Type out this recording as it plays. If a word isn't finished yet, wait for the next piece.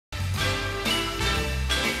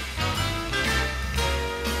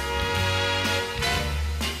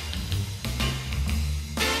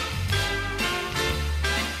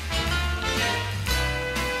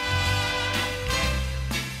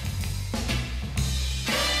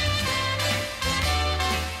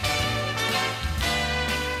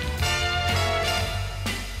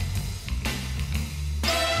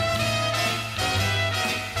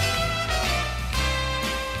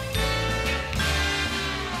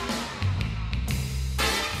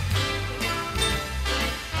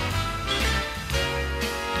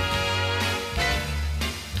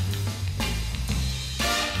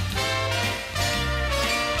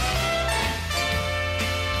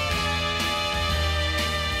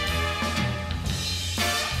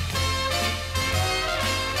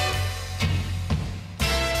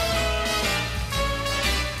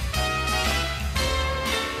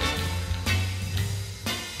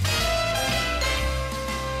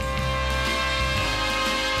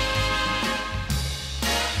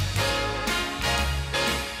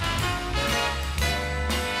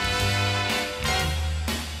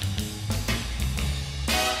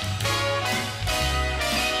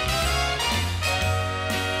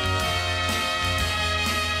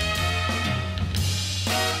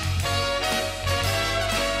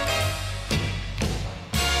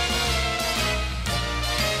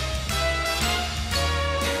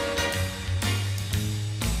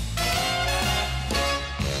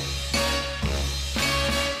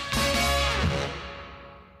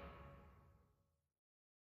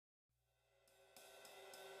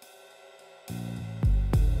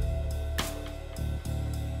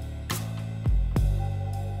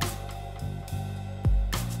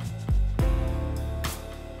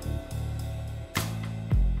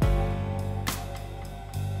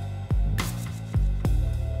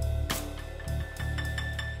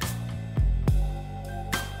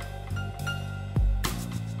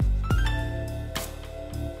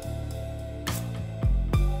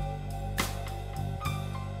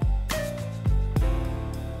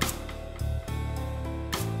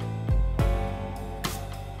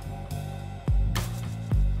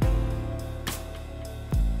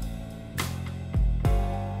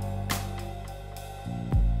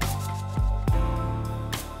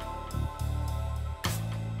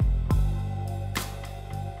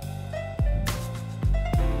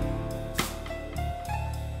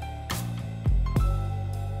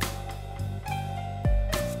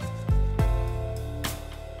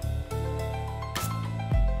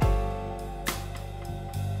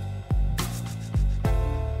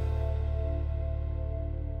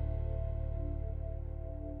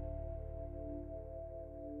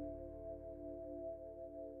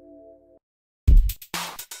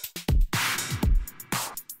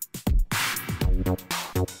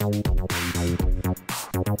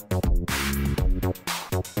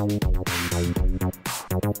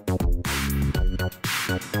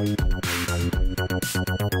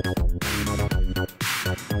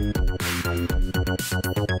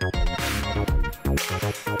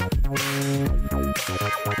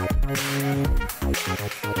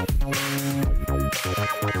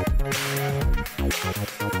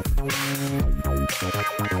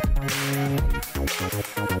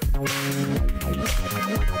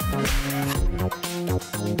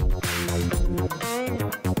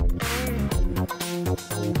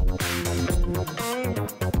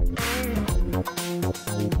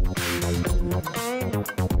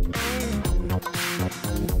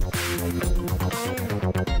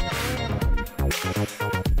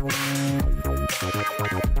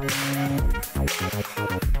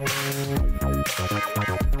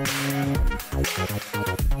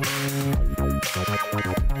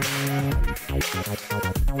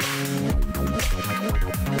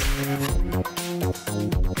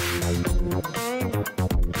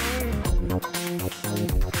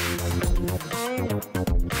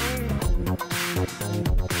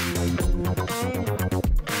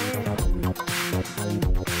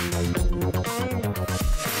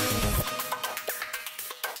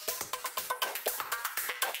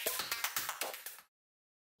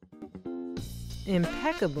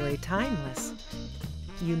impeccably timeless,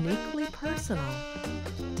 uniquely personal,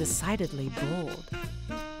 decidedly bold.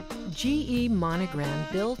 GE Monogram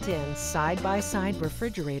built-in side-by-side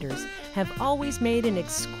refrigerators have always made an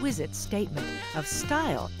exquisite statement of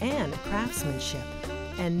style and craftsmanship.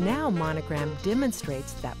 And now Monogram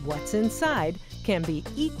demonstrates that what's inside can be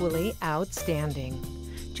equally outstanding.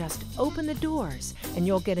 Just open the doors and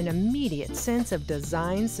you'll get an immediate sense of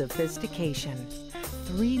design sophistication.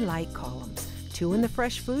 3 light columns, 2 in the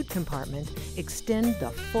fresh food compartment, extend the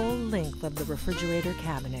full length of the refrigerator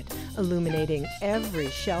cabinet, illuminating every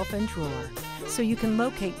shelf and drawer, so you can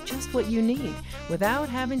locate just what you need without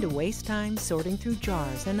having to waste time sorting through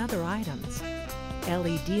jars and other items.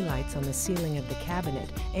 LED lights on the ceiling of the cabinet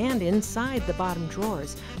and inside the bottom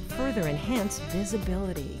drawers further enhance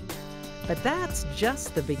visibility. But that's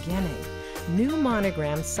just the beginning. New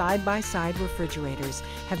Monogram side-by-side refrigerators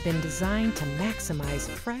have been designed to maximize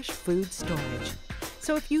fresh food storage.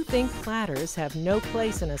 So if you think platters have no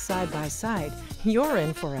place in a side-by-side, you're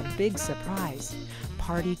in for a big surprise.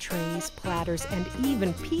 Party trays, platters, and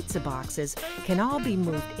even pizza boxes can all be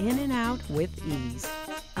moved in and out with ease.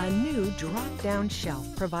 A new drop-down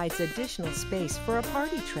shelf provides additional space for a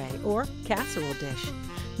party tray or casserole dish.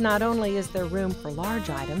 Not only is there room for large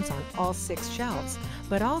items on all 6 shelves,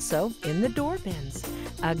 but also in the door bins.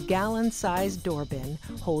 A gallon-sized door bin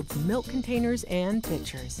holds milk containers and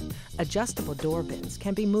pitchers. Adjustable door bins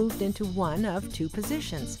can be moved into one of 2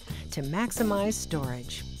 positions to maximize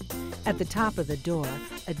storage. At the top of the door,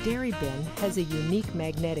 a dairy bin has a unique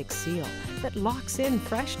magnetic seal that locks in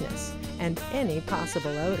freshness and any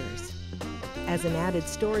possible odors. As an added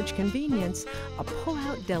storage convenience, a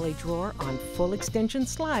pull-out deli drawer on full extension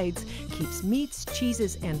slides keeps meats,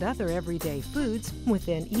 cheeses, and other everyday foods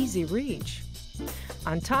within easy reach.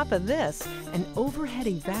 On top of this, an overhead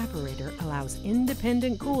evaporator allows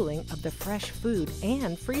independent cooling of the fresh food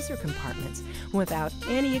and freezer compartments without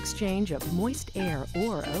any exchange of moist air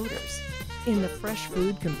or odors. In the fresh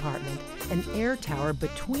food compartment, an air tower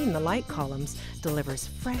between the light columns delivers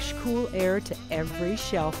fresh, cool air to every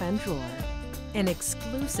shelf and drawer. An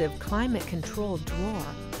exclusive climate-controlled drawer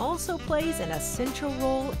also plays an essential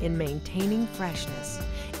role in maintaining freshness.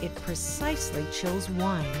 It precisely chills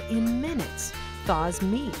wine in minutes, thaws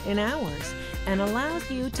meat in hours, and allows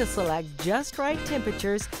you to select just right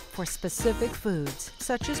temperatures for specific foods,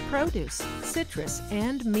 such as produce, citrus,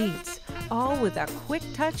 and meats, all with a quick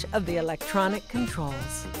touch of the electronic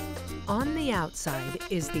controls. On the outside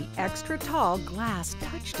is the extra-tall glass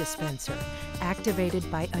touch dispenser, activated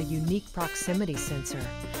by a unique proximity sensor.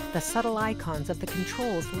 The subtle icons of the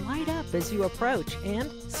controls light up as you approach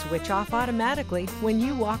and switch off automatically when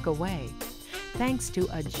you walk away. Thanks to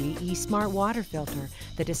a GE Smart Water Filter,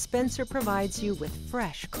 the dispenser provides you with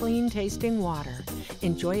fresh, clean-tasting water.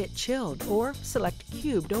 Enjoy it chilled or select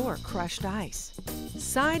cubed or crushed ice.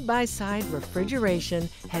 Side-by-side refrigeration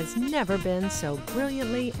has never been so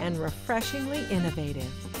brilliantly and refreshingly innovative.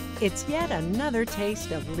 It's yet another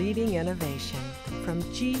taste of leading innovation from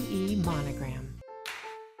GE Monogram.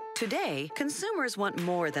 Today, consumers want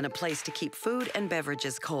more than a place to keep food and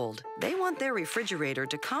beverages cold. They want their refrigerator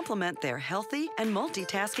to complement their healthy and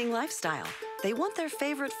multitasking lifestyle. They want their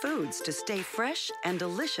favorite foods to stay fresh and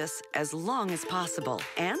delicious as long as possible.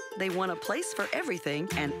 And they want a place for everything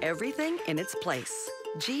and everything in its place.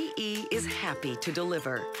 GE is happy to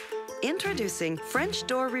deliver. Introducing French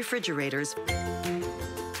door refrigerators.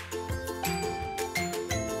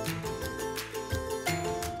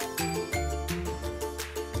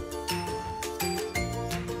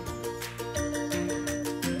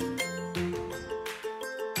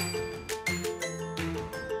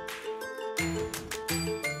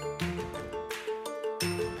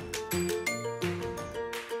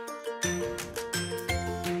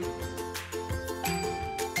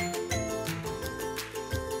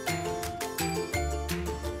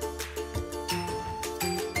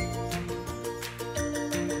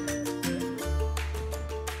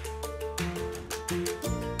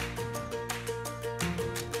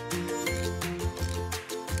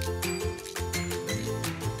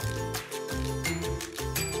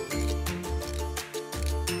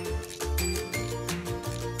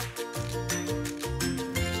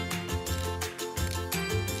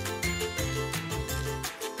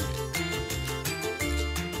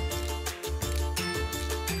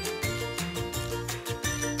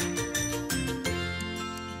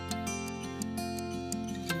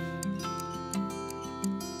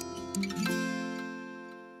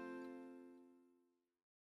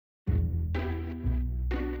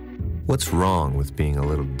 What's wrong with being a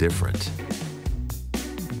little different?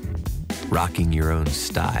 Rocking your own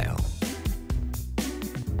style.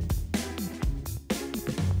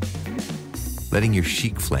 letting your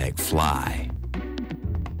chic flag fly.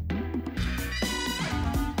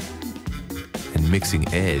 And mixing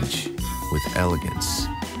edge with elegance.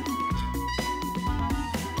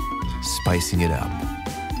 Spicing it up.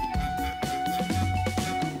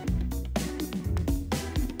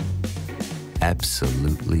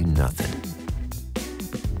 Absolutely nothing.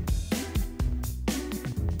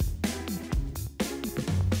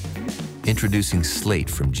 Introducing Slate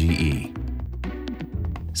from GE.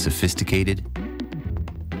 Sophisticated,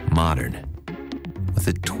 modern, with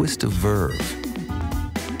a twist of verve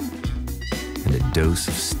and a dose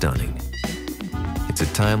of stunning. It's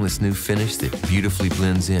a timeless new finish that beautifully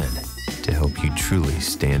blends in to help you truly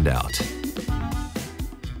stand out.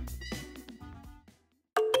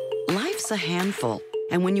 Life's a handful,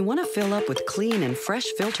 and when you want to fill up with clean and fresh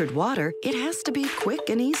filtered water, it has to be quick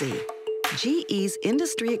and easy. GE's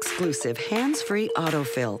industry-exclusive hands-free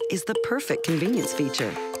autofill is the perfect convenience feature.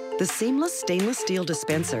 The seamless stainless steel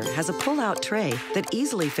dispenser has a pull-out tray that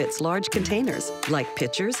easily fits large containers like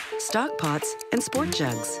pitchers, stock pots, and sport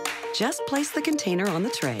jugs. Just place the container on the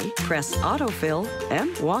tray, press autofill,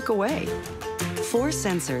 and walk away. 4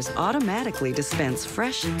 sensors automatically dispense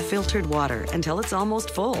fresh, filtered water until it's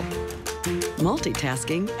almost full.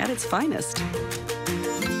 Multitasking at its finest.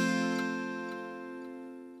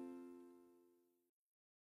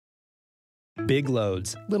 Big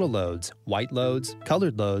loads, little loads, white loads,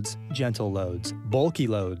 colored loads, gentle loads, bulky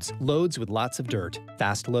loads, loads with lots of dirt,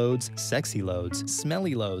 fast loads, sexy loads,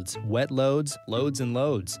 smelly loads, wet loads, loads and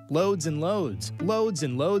loads, loads and loads, loads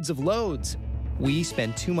and loads of loads. We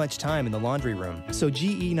spend too much time in the laundry room, so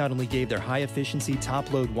GE not only gave their high-efficiency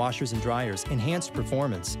top-load washers and dryers enhanced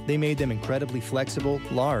performance, they made them incredibly flexible,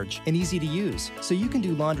 large, and easy to use, so you can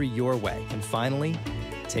do laundry your way and finally,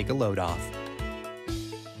 take a load off.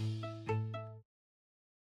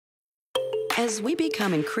 As we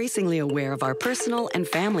become increasingly aware of our personal and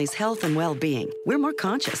family's health and well-being, we're more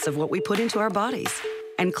conscious of what we put into our bodies.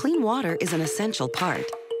 And clean water is an essential part.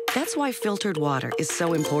 That's why filtered water is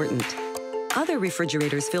so important. Other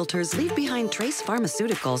refrigerators' filters leave behind trace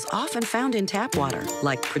pharmaceuticals often found in tap water,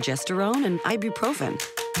 like progesterone and ibuprofen.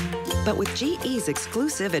 But with GE's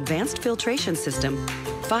exclusive advanced filtration system,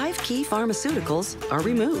 5 key pharmaceuticals are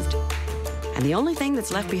removed. And the only thing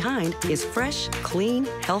that's left behind is fresh, clean,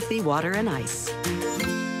 healthy water and ice.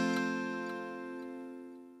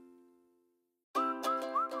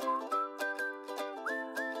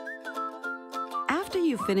 After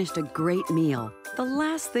you've finished a great meal, the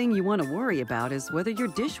last thing you want to worry about is whether your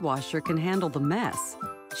dishwasher can handle the mess.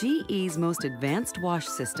 GE's most advanced wash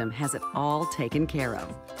system has it all taken care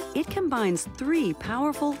of. It combines 3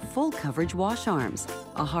 powerful, full-coverage wash arms,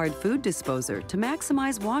 a hard food disposer to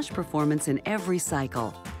maximize wash performance in every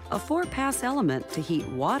cycle, a 4-pass element to heat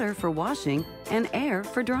water for washing and air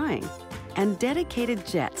for drying, and dedicated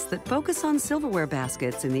jets that focus on silverware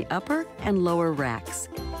baskets in the upper and lower racks,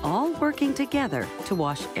 all working together to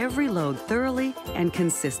wash every load thoroughly and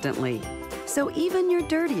consistently. So even your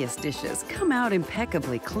dirtiest dishes come out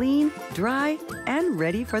impeccably clean, dry, and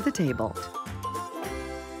ready for the table.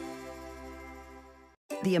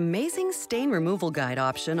 The amazing stain removal guide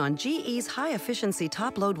option on GE's high-efficiency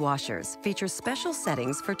top-load washers features special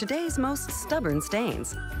settings for today's most stubborn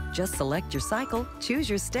stains. Just select your cycle, choose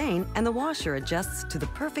your stain, and the washer adjusts to the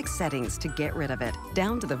perfect settings to get rid of it,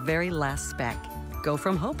 down to the very last speck. Go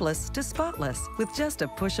from hopeless to spotless with just a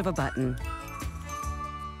push of a button.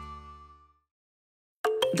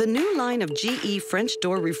 The new line of GE French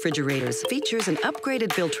door refrigerators features an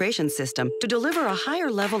upgraded filtration system to deliver a higher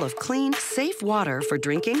level of clean, safe water for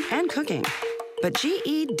drinking and cooking. But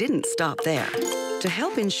GE didn't stop there. To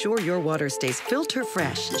help ensure your water stays filter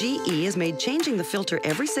fresh, GE has made changing the filter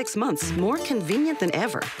every 6 months more convenient than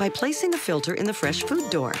ever by placing the filter in the fresh food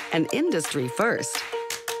door, an industry first.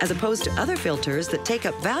 As opposed to other filters that take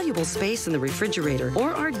up valuable space in the refrigerator or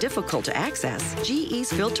are difficult to access,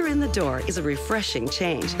 GE's filter in the door is a refreshing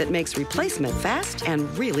change that makes replacement fast and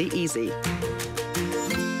really easy.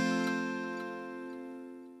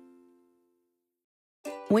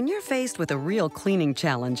 When you're faced with a real cleaning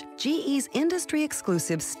challenge, GE's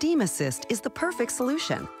industry-exclusive Steam Assist is the perfect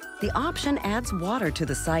solution. The option adds water to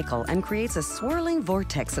the cycle and creates a swirling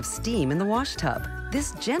vortex of steam in the wash tub.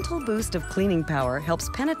 This gentle boost of cleaning power helps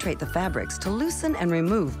penetrate the fabrics to loosen and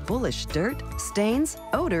remove bullish dirt, stains,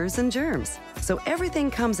 odors, and germs. So everything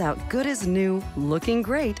comes out good as new, looking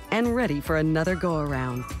great, and ready for another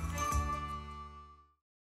go-around.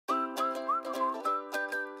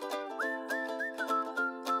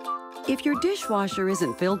 If your dishwasher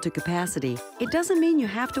isn't filled to capacity, it doesn't mean you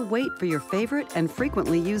have to wait for your favorite and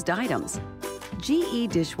frequently used items. GE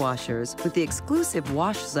dishwashers with the exclusive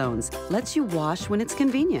wash zones lets you wash when it's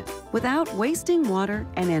convenient without wasting water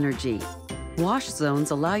and energy. Wash zones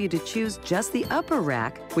allow you to choose just the upper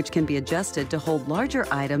rack, which can be adjusted to hold larger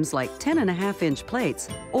items like 10.5-inch plates,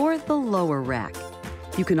 or the lower rack.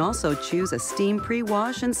 You can also choose a steam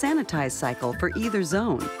pre-wash and sanitize cycle for either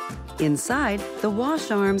zone. Inside, the wash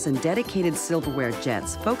arms and dedicated silverware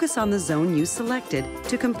jets focus on the zone you selected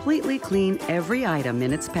to completely clean every item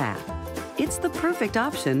in its path. It's the perfect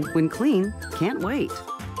option when clean can't wait.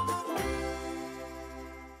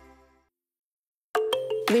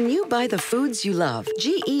 When you buy the foods you love,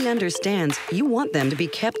 GE understands you want them to be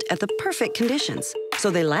kept at the perfect conditions, so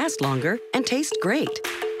they last longer and taste great.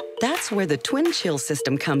 That's where the Twin Chill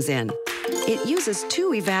system comes in. It uses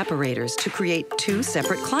 2 evaporators to create 2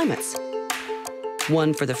 separate climates.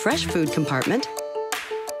 One for the fresh food compartment,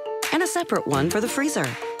 and a separate one for the freezer.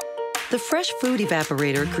 The fresh food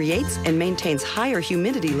evaporator creates and maintains higher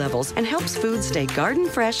humidity levels and helps food stay garden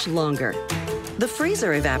fresh longer. The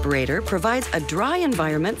freezer evaporator provides a dry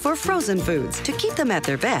environment for frozen foods to keep them at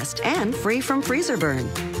their best and free from freezer burn.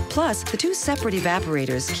 Plus, the 2 separate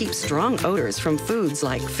evaporators keep strong odors from foods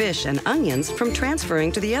like fish and onions from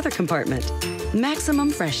transferring to the other compartment. Maximum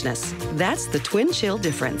freshness. That's the Twin Chill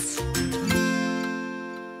difference.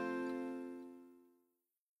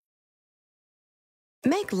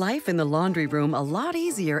 Make life in the laundry room a lot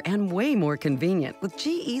easier and way more convenient with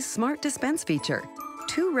GE's Smart Dispense feature.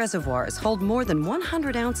 2 reservoirs hold more than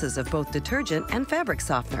 100 ounces of both detergent and fabric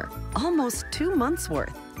softener, almost 2 months'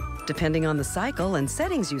 worth. Depending on the cycle and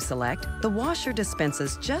settings you select, the washer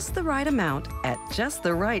dispenses just the right amount at just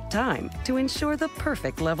the right time to ensure the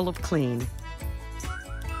perfect level of clean.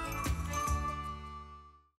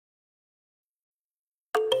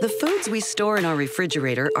 The foods we store in our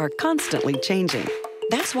refrigerator are constantly changing.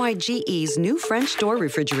 That's why GE's new French door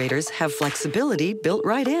refrigerators have flexibility built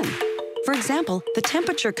right in. For example, the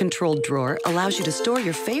temperature-controlled drawer allows you to store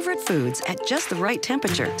your favorite foods at just the right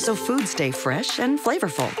temperature so foods stay fresh and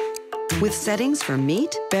flavorful. With settings for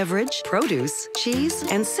meat, beverage, produce, cheese,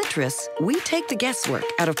 and citrus, we take the guesswork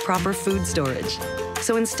out of proper food storage.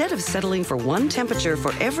 So instead of settling for one temperature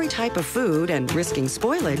for every type of food and risking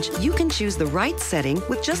spoilage, you can choose the right setting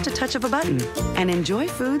with just a touch of a button and enjoy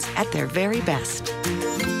foods at their very best.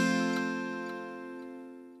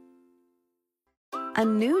 A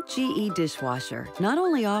new GE dishwasher not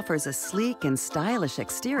only offers a sleek and stylish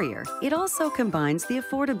exterior, it also combines the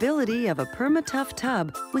affordability of a PermaTough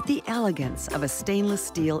tub with the elegance of a stainless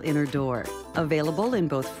steel inner door. Available in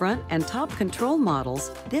both front and top control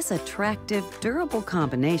models, this attractive, durable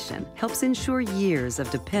combination helps ensure years of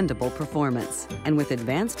dependable performance. And with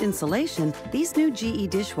advanced insulation, these new GE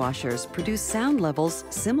dishwashers produce sound levels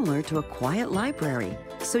similar to a quiet library,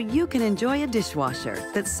 so you can enjoy a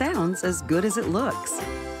dishwasher that sounds as good as it looks.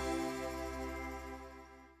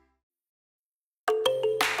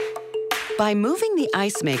 By moving the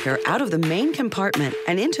ice maker out of the main compartment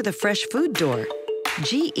and into the fresh food door,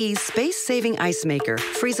 GE's space-saving ice maker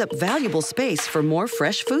frees up valuable space for more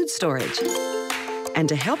fresh food storage. And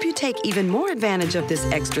to help you take even more advantage of this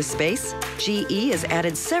extra space, GE has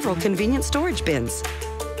added several convenient storage bins.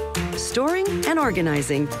 Storing and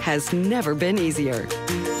organizing has never been easier.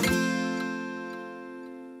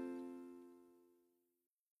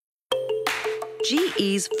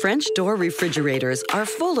 GE's French door refrigerators are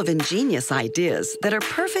full of ingenious ideas that are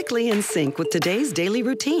perfectly in sync with today's daily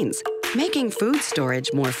routines, making food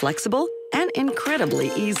storage more flexible and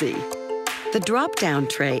incredibly easy. The drop-down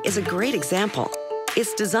tray is a great example.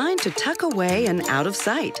 It's designed to tuck away and out of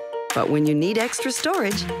sight, but when you need extra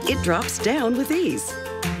storage, it drops down with ease.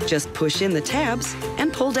 Just push in the tabs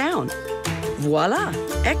and pull down. Voila!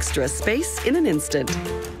 Extra space in an instant.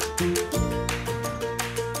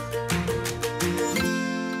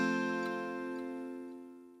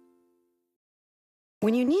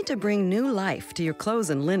 When you need to bring new life to your clothes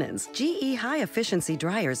and linens, GE high-efficiency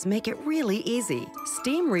dryers make it really easy.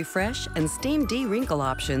 Steam Refresh and Steam De-Wrinkle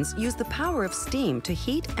options use the power of steam to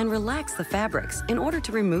heat and relax the fabrics in order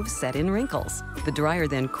to remove set-in wrinkles. The dryer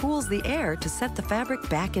then cools the air to set the fabric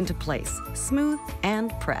back into place, smooth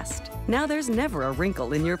and pressed. Now there's never a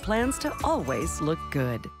wrinkle in your plans to always look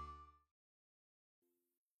good.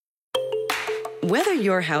 Whether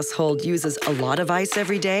your household uses a lot of ice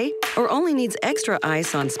every day or only needs extra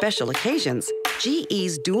ice on special occasions,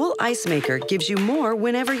 GE's Dual Ice Maker gives you more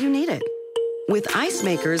whenever you need it. With ice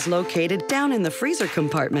makers located down in the freezer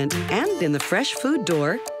compartment and in the fresh food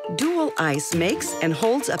door, Dual Ice makes and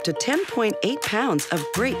holds up to 10.8 pounds of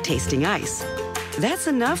great-tasting ice. That's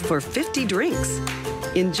enough for 50 drinks.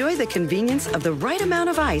 Enjoy the convenience of the right amount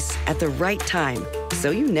of ice at the right time, so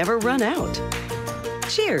you never run out.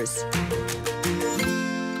 Cheers!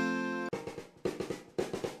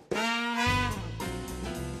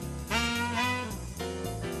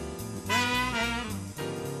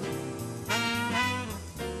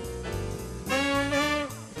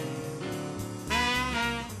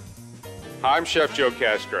 I'm Chef Joe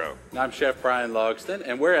Castro. And I'm Chef Brian Logston,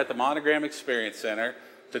 and we're at the Monogram Experience Center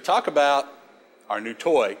to talk about our new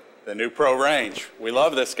toy, the new Pro Range. We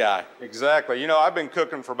love this guy. Exactly. You know, I've been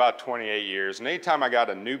cooking for about 28 years, and anytime I got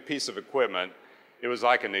a new piece of equipment, it was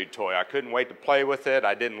like a new toy. I couldn't wait to play with it.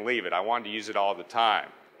 I didn't leave it. I wanted to use it all the time.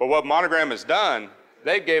 But what Monogram has done,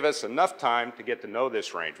 they gave us enough time to get to know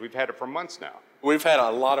this range. We've had it for months now. We've had a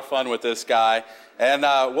lot of fun with this guy, and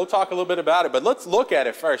we'll talk a little bit about it, but let's look at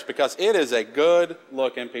it first because it is a good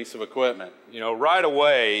looking piece of equipment. You know, right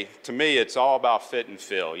away, to me, it's all about fit and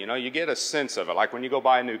feel. You know, you get a sense of it, like when you go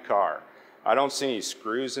buy a new car. I don't see any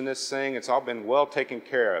screws in this thing. It's all been well taken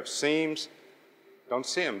care of. Seams, don't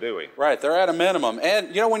see them, do we? Right, they're at a minimum. And,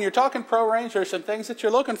 you know, when you're talking Pro Range, there's some things that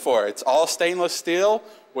you're looking for. It's all stainless steel,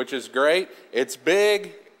 which is great. It's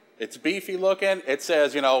big. It's beefy looking. It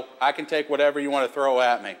says, you know, I can take whatever you want to throw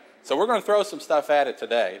at me. So we're going to throw some stuff at it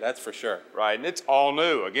today, that's for sure. Right, and it's all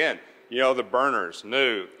new. Again, you know, the burners,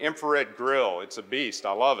 new. Infrared grill, it's a beast.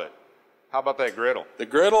 I love it. How about that griddle? The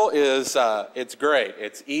griddle is, it's great.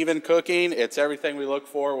 It's even cooking. It's everything we look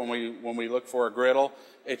for when we look for a griddle.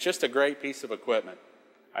 It's just a great piece of equipment.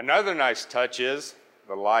 Another nice touch is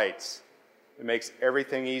the lights. It makes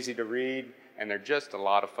everything easy to read, and they're just a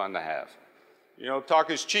lot of fun to have. You know, talk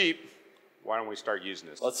is cheap. Why don't we start using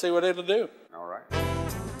this? Let's see what it'll do. All right.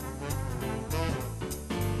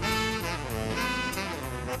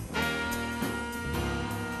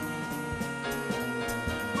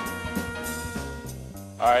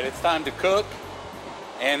 All right, it's time to cook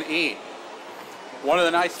and eat. One of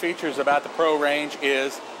the nice features about the Pro Range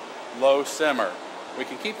is low simmer. We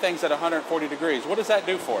can keep things at 140 degrees. What does that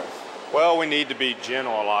do for us? Well, we need to be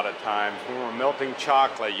gentle a lot of times. When we're melting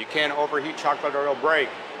chocolate, you can't overheat chocolate or it'll break.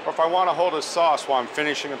 Or if I want to hold a sauce while I'm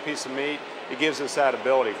finishing a piece of meat, it gives us that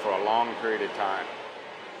ability for a long period of time.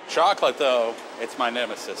 Chocolate, though, it's my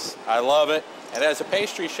nemesis. I love it. And as a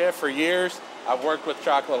pastry chef for years, I've worked with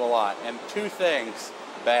chocolate a lot. And two things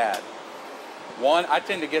bad. One, I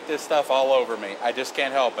tend to get this stuff all over me. I just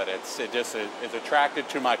can't help it. It's attracted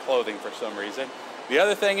to my clothing for some reason. The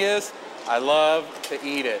other thing is, I love to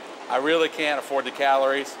eat it. I really can't afford the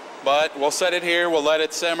calories, but we'll set it here, we'll let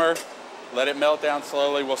it simmer, let it melt down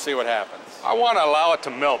slowly, we'll see what happens. I want to allow it to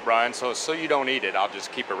melt, Brian, so you don't eat it. I'll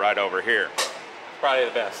just keep it right over here. Probably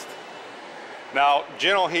the best. Now,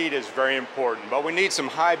 gentle heat is very important, but we need some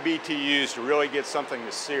high BTUs to really get something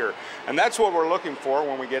to sear. And that's what we're looking for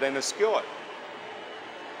when we get in the skillet.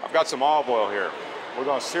 I've got some olive oil here. We're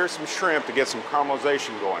going to sear some shrimp to get some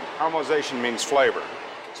caramelization going. Caramelization means flavor.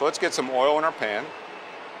 So let's get some oil in our pan.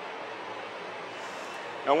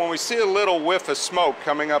 Now when we see a little whiff of smoke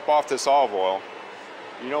coming up off this olive oil,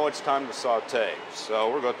 you know it's time to saute.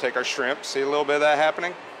 So we're going to take our shrimp, see a little bit of that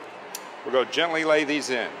happening? We're going to gently lay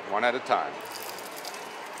these in, one at a time.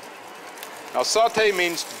 Now saute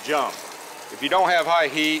means to jump. If you don't have high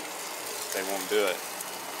heat, they won't do it.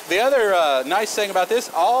 The other nice thing about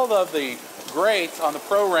this, all of the grates on the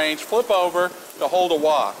Pro Range flip over to hold a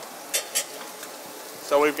wok.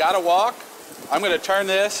 So we've got a wok. I'm going to turn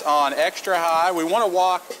this on extra high. We want to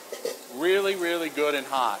wok really, really good and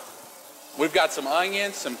hot. We've got some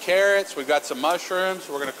onions, some carrots, we've got some mushrooms.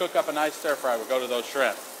 We're going to cook up a nice stir fry. We'll go to those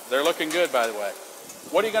shrimp. They're looking good, by the way.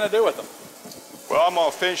 What are you going to do with them? Well, I'm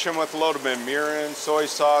going to finish them with a load of mirin, soy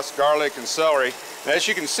sauce, garlic, and celery. And as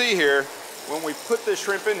you can see here, when we put this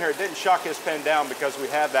shrimp in here, it didn't shock this pan down because we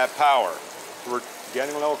have that power. We're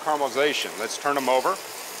getting a little caramelization. Let's turn them over.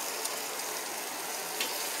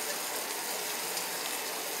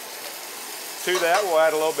 To that, we'll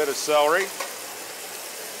add a little bit of celery.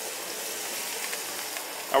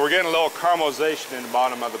 Now we're getting a little caramelization in the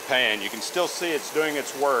bottom of the pan. You can still see it's doing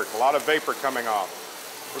its work. A lot of vapor coming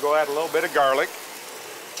off. We're going to add a little bit of garlic.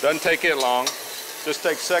 Doesn't take it long. Just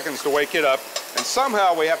takes seconds to wake it up. And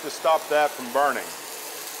somehow we have to stop that from burning.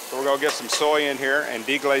 So we're going to get some soy in here and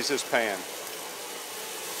deglaze this pan.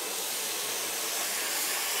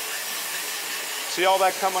 See all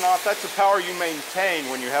that coming off? That's the power you maintain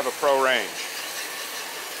when you have a Pro Range.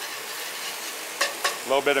 A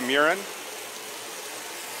little bit of mirin.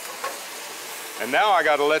 And now I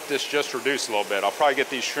got to let this just reduce a little bit. I'll probably get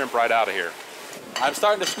these shrimp right out of here. I'm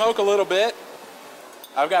starting to smoke a little bit.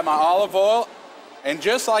 I've got my olive oil. And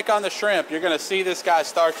just like on the shrimp, you're going to see this guy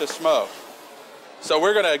start to smoke. So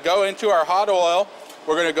we're going to go into our hot oil.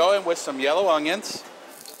 We're going to go in with some yellow onions.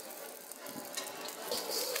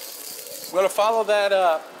 I'm going to follow that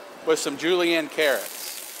up with some julienne carrots.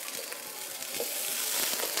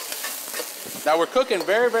 Now we're cooking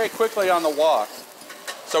very, very quickly on the wok.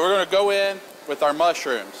 So we're going to go in with our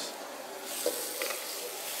mushrooms.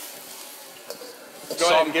 Go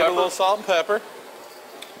ahead and give it a little salt and pepper.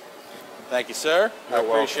 Thank you, sir. I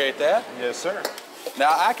appreciate that. Yes, sir.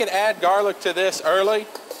 Now I could add garlic to this early,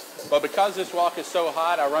 but because this wok is so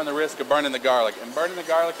hot, I run the risk of burning the garlic. And burning the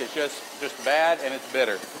garlic is just bad and it's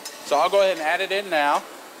bitter. So I'll go ahead and add it in now.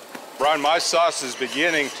 Brian, my sauce is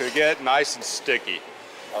beginning to get nice and sticky.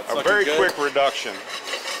 A very quick reduction.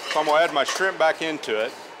 So I'm going to add my shrimp back into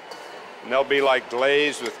it. And they'll be like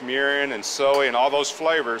glazed with mirin and soy and all those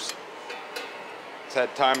flavors. It's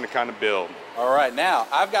had time to kind of build. All right, now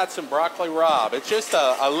I've got some broccoli rabe. It's just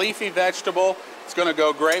a leafy vegetable. It's going to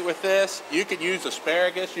go great with this. You could use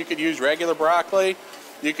asparagus. You could use regular broccoli.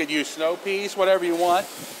 You could use snow peas, whatever you want.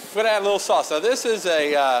 I'm going to add a little sauce. Now this is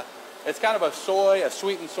it's kind of a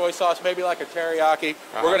sweetened soy sauce, maybe like a teriyaki.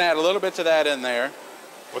 We're going to add a little bit of that in there.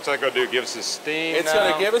 What's that going to do? Give us a steam? It's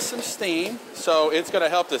going to give us some steam. So it's going to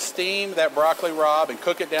help to steam that broccoli rabe and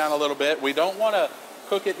cook it down a little bit. We don't want to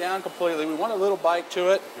cook it down completely. We want a little bite to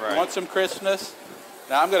it. Right. We want some crispness.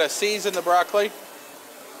 Now I'm going to season the broccoli.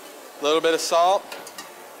 A little bit of salt.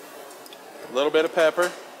 A little bit of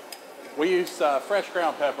pepper. We use fresh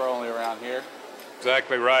ground pepper only around here.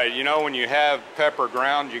 Exactly right. You know, when you have pepper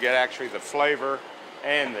ground, you get actually the flavor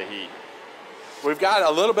and the heat. We've got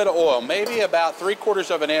a little bit of oil, maybe about 3/4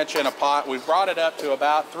 of an inch in a pot. We've brought it up to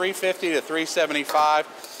about 350 to 375.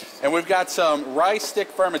 And we've got some rice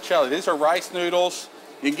stick vermicelli. These are rice noodles.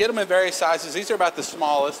 You can get them in various sizes. These are about the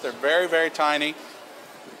smallest. They're very, very tiny.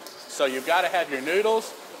 So you've got to have your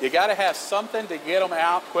noodles. You got to have something to get them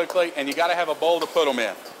out quickly, and you got to have a bowl to put them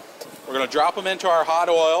in. We're going to drop them into our hot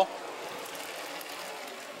oil.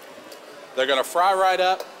 They're going to fry right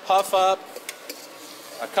up, puff up,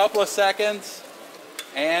 a couple of seconds,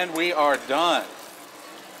 and we are done.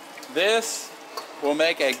 This will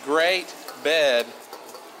make a great bed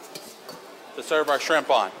to serve our shrimp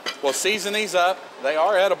on. We'll season these up. They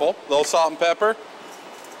are edible. A little salt and pepper.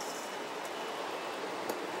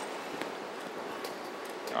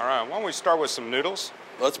 All right, why don't we start with some noodles?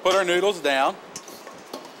 Let's put our noodles down.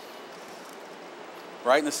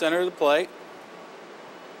 Right in the center of the plate.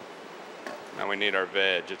 Now we need our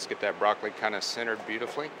veg. Let's get that broccoli kind of centered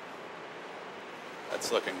beautifully.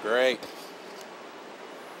 That's looking great.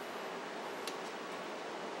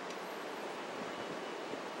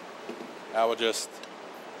 Now we'll just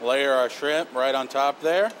layer our shrimp right on top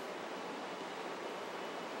there.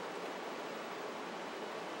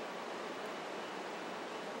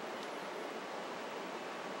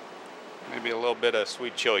 Maybe a little bit of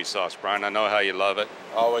sweet chili sauce, Brian. I know how you love it.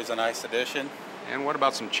 Always a nice addition. And what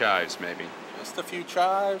about some chives, maybe? Just a few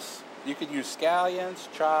chives. You could use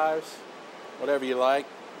scallions, chives, whatever you like.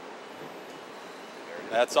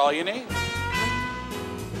 That's all you need.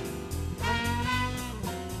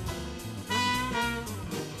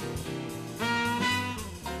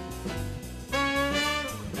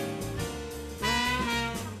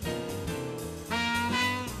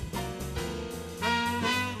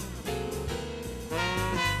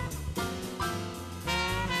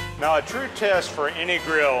 Now, a true test for any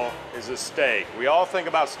grill is a steak. We all think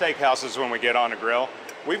about steakhouses when we get on a grill.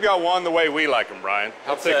 We've got one the way we like them, Brian.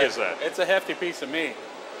 How thick is that? It's a hefty piece of meat.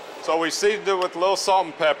 So we seasoned it with a little salt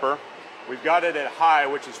and pepper. We've got it at high,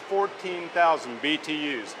 which is 14,000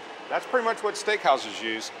 BTUs. That's pretty much what steakhouses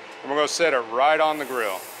use. And we're going to set it right on the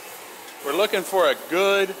grill. We're looking for a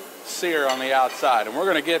good sear on the outside, and we're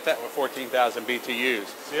going to get that with 14,000 BTUs.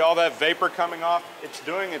 See all that vapor coming off? It's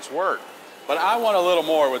doing its work. But I want a little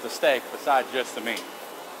more with the steak besides just the meat.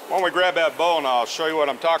 Why don't we grab that bowl and I'll show you what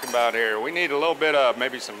I'm talking about here. We need a little bit of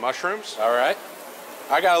maybe some mushrooms. All right.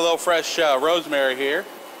 I got a little fresh rosemary here.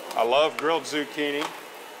 I love grilled zucchini.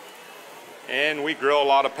 And we grill a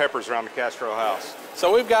lot of peppers around the Castro house.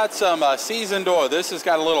 So we've got some seasoned oil. This has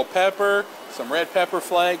got a little pepper, some red pepper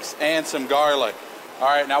flakes, and some garlic. All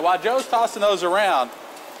right, now while Joe's tossing those around,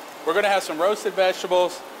 we're gonna have some roasted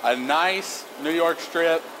vegetables, a nice New York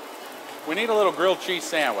strip. We need a little grilled cheese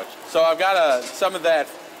sandwich. So I've got some of that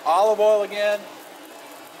olive oil again.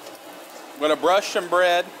 I'm gonna brush some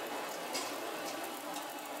bread.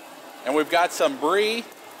 And we've got some brie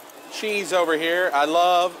cheese over here. I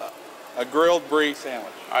love a grilled brie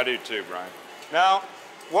sandwich. I do too, Brian. Now,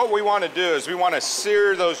 what we want to do is we want to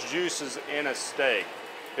sear those juices in a steak.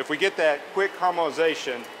 If we get that quick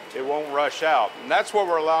caramelization, it won't rush out. And that's what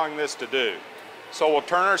we're allowing this to do. So we'll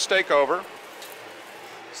turn our steak over.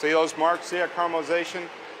 See those marks? See that caramelization?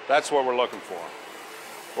 That's what we're looking for.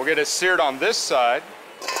 We'll get it seared on this side.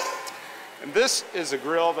 And this is a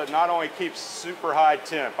grill that not only keeps super high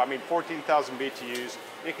temp, I mean 14,000 BTUs,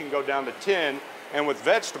 it can go down to 10, and with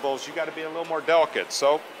vegetables, you got to be a little more delicate.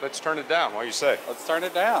 So let's turn it down. What do you say? Let's turn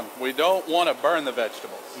it down. We don't want to burn the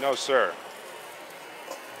vegetables. No, sir.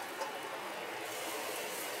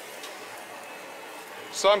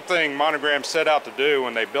 Something Monogram set out to do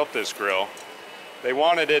when they built this grill, they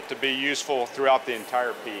wanted it to be useful throughout the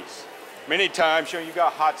entire piece. Many times, you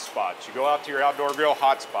got hot spots. You go out to your outdoor grill,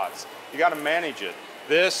 hot spots. You got to manage it.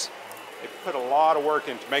 This, they put a lot of work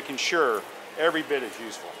into making sure every bit is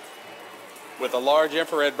useful. With a large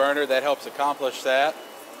infrared burner, that helps accomplish that.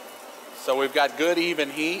 So we've got good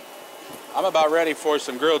even heat. I'm about ready for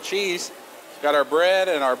some grilled cheese. Got our bread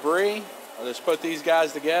and our brie. I'll just put these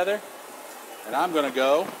guys together. And I'm gonna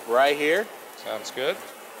go right here. Sounds good.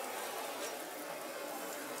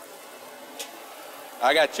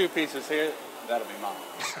 I got 2 pieces here. That'll be mine.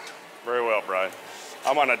 Very well, Brian.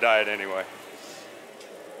 I'm on a diet anyway.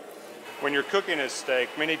 When you're cooking a steak,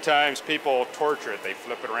 many times people torture it. They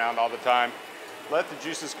flip it around all the time. Let the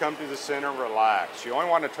juices come to the center, relax. You only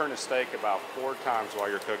want to turn a steak about 4 times while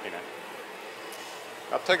you're cooking it.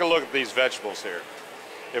 Now take a look at these vegetables here.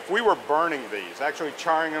 If we were burning these, actually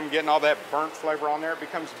charring them, getting all that burnt flavor on there, it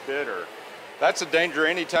becomes bitter. That's a danger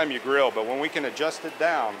anytime you grill, but when we can adjust it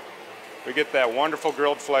down, we get that wonderful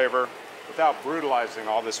grilled flavor without brutalizing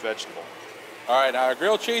all this vegetable. All right, our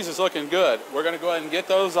grilled cheese is looking good. We're gonna go ahead and get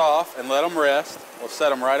those off and let them rest. We'll set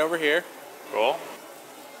them right over here. Cool.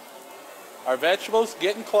 Our vegetables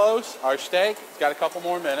getting close. Our steak, it's got a couple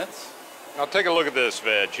more minutes. Now take a look at this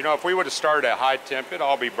veg. You know, if we would have started at high temp, it'd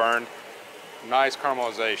all be burned. Nice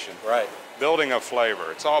caramelization. Right. Building a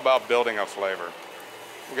flavor. It's all about building a flavor.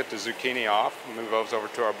 We'll get the zucchini off and move those over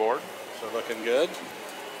to our board. So looking good.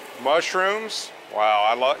 Mushrooms. Wow,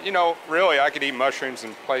 I love, you know, really I could eat mushrooms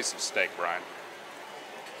in place of steak, Brian.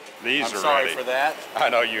 These I'm are sorry ready. for that. I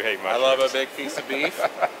know you hate mushrooms. I love a big piece of beef.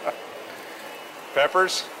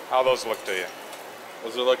 Peppers, how those look to you?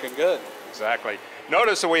 Those are looking good. Exactly.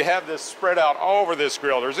 Notice that we have this spread out all over this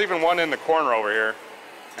grill. There's even one in the corner over here,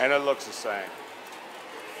 and it looks the same.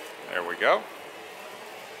 There we go.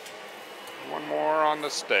 One more on the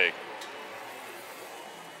steak.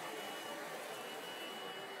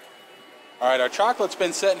 All right, our chocolate's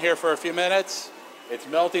been sitting here for a few minutes. It's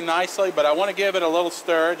melting nicely, but I want to give it a little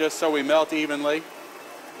stir just so we melt evenly.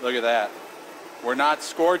 Look at that. We're not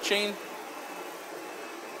scorching.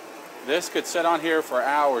 This could sit on here for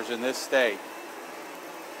hours in this state.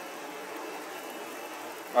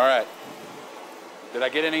 All right. Did I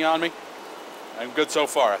get any on me? I'm good so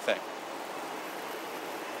far, I think.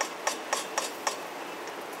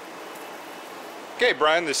 Okay,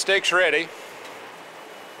 Brian, the steak's ready.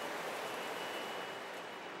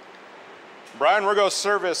 Brian, we're going to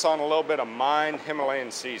serve this on a little bit of mine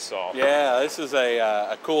Himalayan sea salt. Yeah, this is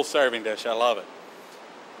a cool serving dish. I love it.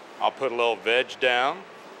 I'll put a little veg down.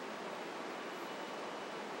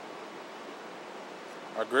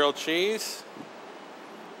 Our grilled cheese.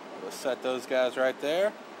 Let's set those guys right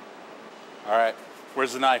there. All right,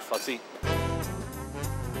 where's the knife? Let's eat.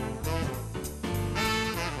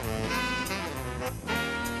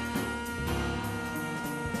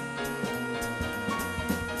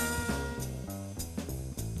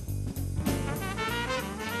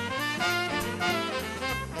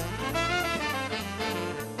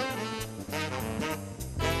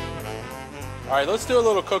 All right, let's do a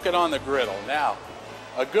little cooking on the griddle. Now,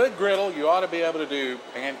 a good griddle, you ought to be able to do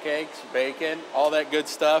pancakes, bacon, all that good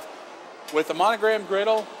stuff. With the Monogram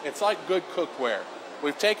griddle, it's like good cookware.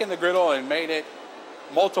 We've taken the griddle and made it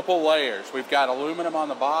multiple layers. We've got aluminum on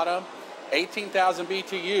the bottom, 18,000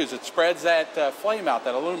 BTUs. It spreads that flame out,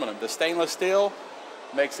 that aluminum. The stainless steel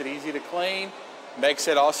makes it easy to clean, makes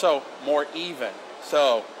it also more even.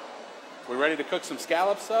 So, we ready to cook some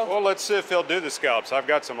scallops though? Well, let's see if he'll do the scallops. I've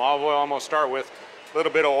got some olive oil I'm going to start with. A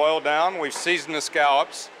little bit of oil down. We've seasoned the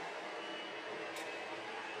scallops.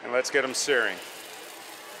 And let's get them searing.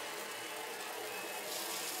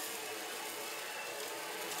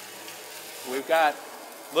 We've got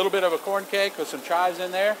a little bit of a corn cake with some chives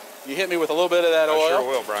in there. You hit me with a little bit of that oil. I sure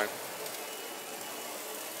will, Brian.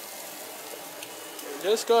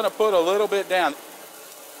 Just going to put a little bit down.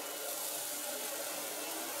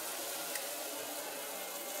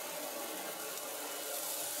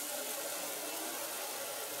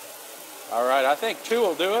 All right, I think 2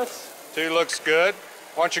 will do us. 2 looks good.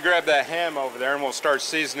 Why don't you grab that ham over there and we'll start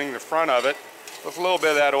seasoning the front of it. With a little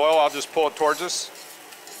bit of that oil, I'll just pull it towards us.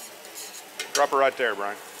 Drop it right there,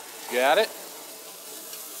 Brian. Got it.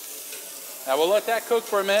 Now we'll let that cook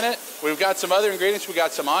for a minute. We've got some other ingredients. We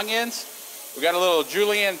got some onions. We got a little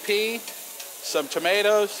julienne pea, some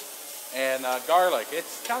tomatoes, and garlic.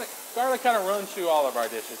 Garlic kind of runs through all of our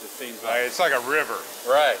dishes, it seems like. It's like a river.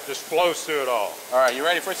 Right. Just flows through it all. All right, you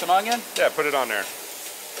ready for some onion? Yeah, put it on there.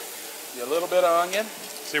 A little bit of onion.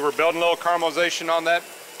 See, we're building a little caramelization on that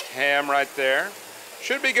ham right there.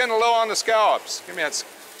 Should be getting a little on the scallops. Give me that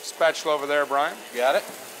spatula over there, Brian. You got it?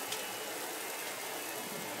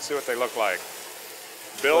 Let's see what they look like.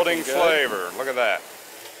 Building flavor. Look at that.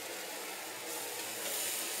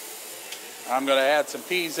 I'm going to add some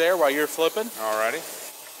peas there while you're flipping. Alrighty.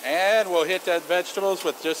 And we'll hit that vegetables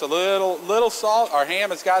with just a little salt. Our ham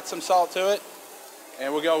has got some salt to it.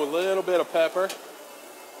 And we'll go with a little bit of pepper.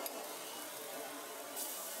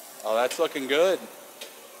 Oh, that's looking good.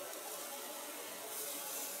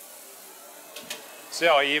 See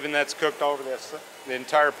how even that's cooked over this, the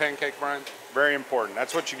entire pancake, Brian? Very important.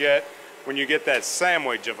 That's what you get when you get that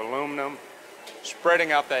sandwich of aluminum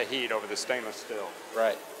spreading out that heat over the stainless steel.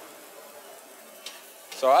 Right.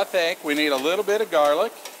 So I think we need a little bit of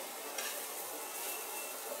garlic.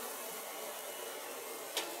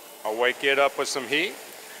 I'll wake it up with some heat.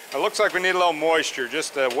 It looks like we need a little moisture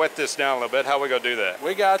just to wet this down a little bit. How are we gonna do that?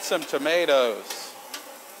 We got some tomatoes.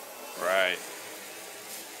 Right.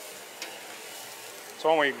 So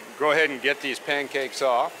when we go ahead and get these pancakes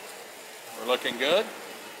off. We're looking good.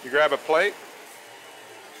 You grab a plate.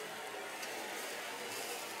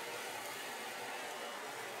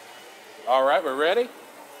 All right, we're ready.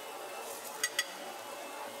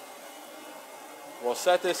 We'll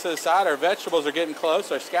set this to the side. Our vegetables are getting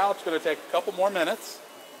close. Our scallop's going to take a couple more minutes.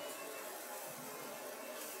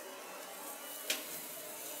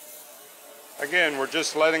 Again, we're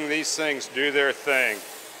just letting these things do their thing.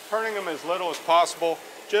 Turning them as little as possible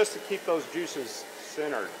just to keep those juices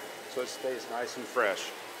centered so it stays nice and fresh.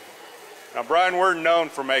 Now, Brian, we're known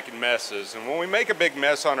for making messes, and when we make a big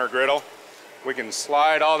mess on our griddle, we can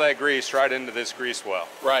slide all that grease right into this grease well.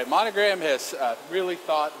 Right, Monogram has really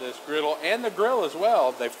thought this griddle, and the grill as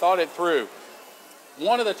well, they've thought it through.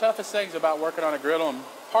 One of the toughest things about working on a griddle, and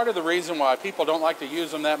part of the reason why people don't like to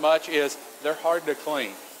use them that much, is they're hard to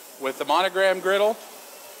clean. With the Monogram griddle,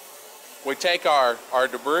 we take our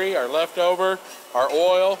debris, our leftover, our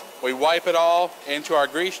oil, we wipe it all into our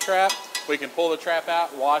grease trap. We can pull the trap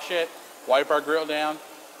out, wash it, wipe our grill down.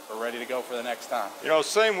 We're ready to go for the next time. You know,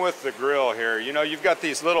 same with the grill here. You know, you've got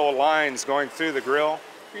these little lines going through the grill.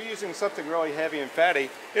 If you're using something really heavy and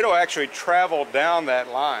fatty, it'll actually travel down that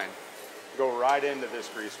line, go right into this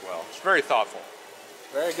grease well. It's very thoughtful.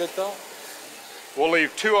 Very good thought. We'll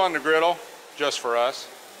leave 2 on the griddle just for us.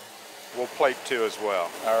 We'll plate 2 as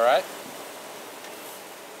well. All right.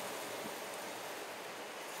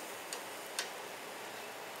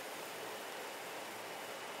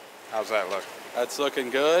 How's that look? That's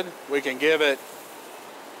looking good. We can give it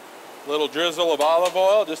a little drizzle of olive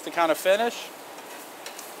oil just to kind of finish.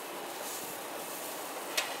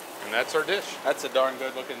 And that's our dish. That's a darn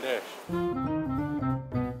good looking dish.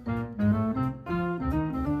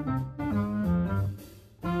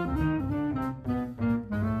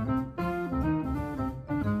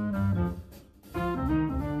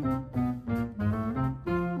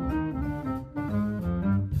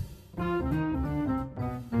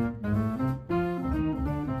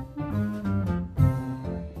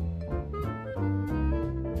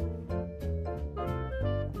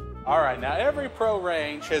 All right, now every Pro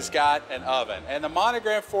range has got an oven, and the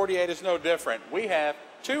Monogram 48 is no different. We have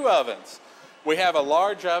 2 ovens. We have a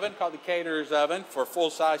large oven called the caterer's oven for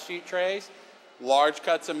full-size sheet trays, large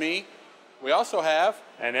cuts of meat. We also have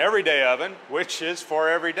an everyday oven, which is for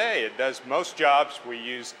every day. It does most jobs we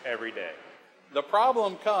use every day. The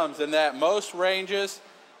problem comes in that most ranges,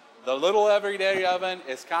 the little everyday oven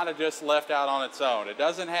is kind of just left out on its own. It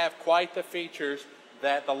doesn't have quite the features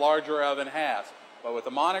that the larger oven has. But with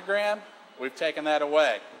the Monogram, we've taken that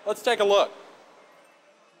away. Let's take a look.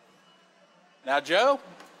 Now, Joe,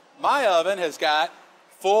 my oven has got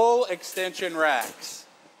full extension racks.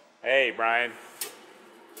 Hey, Brian.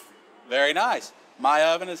 Very nice. My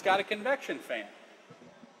oven has got a convection fan.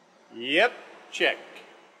 Yep, check.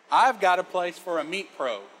 I've got a place for a meat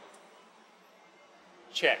probe.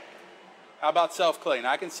 Check. How about self-clean?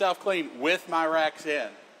 I can self-clean with my racks in.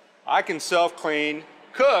 I can self-clean,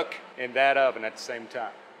 cook in that oven at the same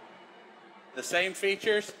time. The same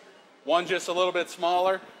features, one just a little bit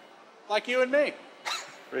smaller, like you and me.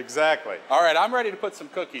 Exactly. All right, I'm ready to put some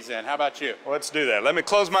cookies in. How about you? Well, let's do that. Let me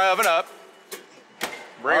close my oven up.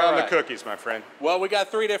 Bring on the cookies, my friend. Well, we got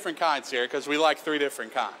 3 different kinds here because we like 3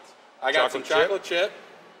 different kinds. I got some chocolate chip.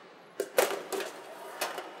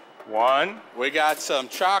 1. We got some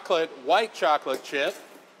white chocolate chip.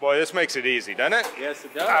 Boy, this makes it easy, doesn't it? Yes,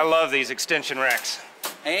 it does. I love these extension racks.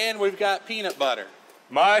 And we've got peanut butter.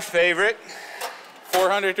 My favorite.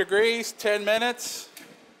 400 degrees, 10 minutes.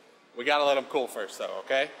 We gotta let them cool first though,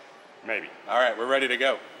 okay? Maybe. All right, we're ready to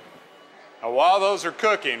go. Now while those are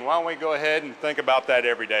cooking, why don't we go ahead and think about that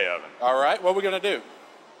everyday oven. All right, what are we gonna do?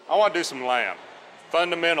 I want to do some lamb.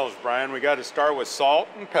 Fundamentals, Brian. We got to start with salt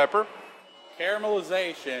and pepper.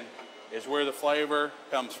 Caramelization is where the flavor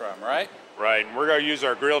comes from, right? Right, and we're going to use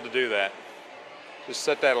our grill to do that. Just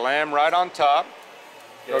set that lamb right on top.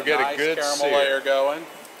 Go get nice a good caramel sear. layer going.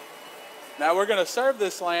 Now we're going to serve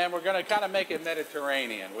this lamb. We're going to kind of make it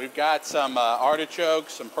Mediterranean. We've got some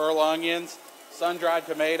artichokes, some pearl onions, sun-dried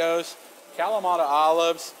tomatoes, Kalamata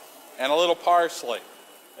olives, and a little parsley.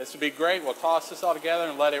 This would be great. We'll toss this all together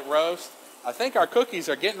and let it roast. I think our cookies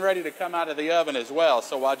are getting ready to come out of the oven as well.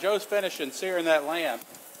 So while Joe's finishing searing that lamb,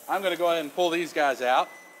 I'm going to go ahead and pull these guys out.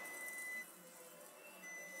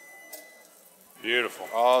 Beautiful.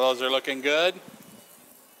 Oh, those are looking good.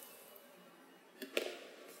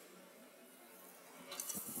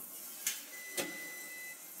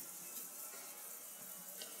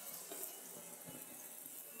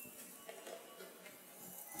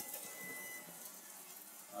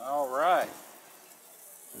 All right.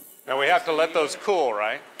 Now we have to let those cool,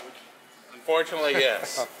 right? Unfortunately,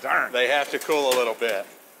 yes. Oh, darn. They have to cool a little bit.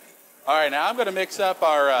 All right, now I'm going to mix up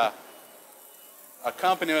our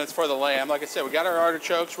accompaniments for the lamb. Like I said, we got our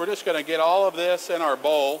artichokes. We're just going to get all of this in our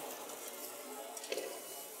bowl.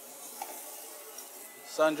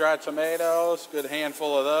 Sun-dried tomatoes, good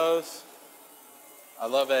handful of those. I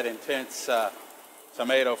love that intense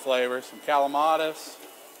tomato flavor. Some calamatas.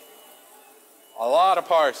 A lot of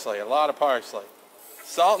parsley, a lot of parsley.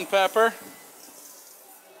 Salt and pepper,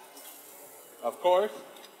 of course.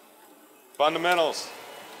 Fundamentals.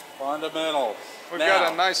 Fundamentals. We've Now,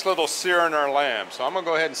 got a nice little sear in our lamb, so I'm going to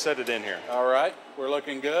go ahead and set it in here. all right, we're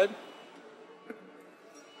looking good.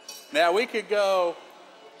 Now we could go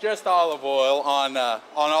just olive oil on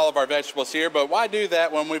all of our vegetables here, but why do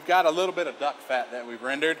that when we've got a little bit of duck fat that we've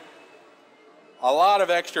rendered? A lot of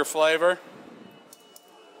extra flavor.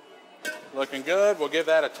 Looking good. We'll give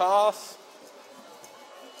that a toss.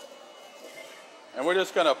 And we're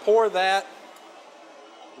just going to pour that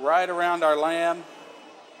right around our lamb.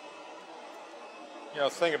 You know,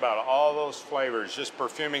 think about it, all those flavors, just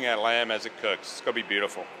perfuming that lamb as it cooks. It's going to be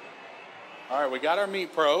beautiful. All right, we got our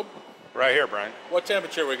meat probe. Right here, Brian. What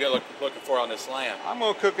temperature are we looking for on this lamb? I'm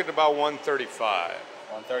going to cook it about 135.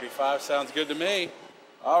 135 sounds good to me.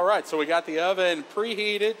 All right, so we got the oven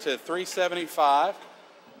preheated to 375.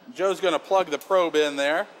 Joe's going to plug the probe in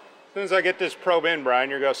there. As soon as I get this probe in, Brian,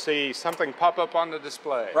 you're going to see something pop up on the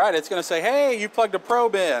display. Right, it's going to say, hey, you plugged a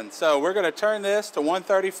probe in. So we're going to turn this to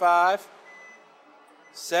 135,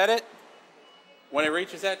 set it. When it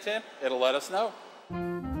reaches that temp, it'll let us know.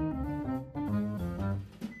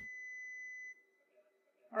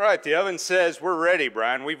 All right, the oven says we're ready,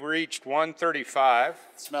 Brian. We've reached 135.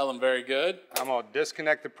 Smelling very good. I'm going to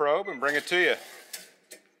disconnect the probe and bring it to you.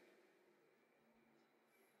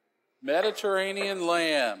 Mediterranean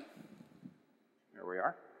lamb. Here we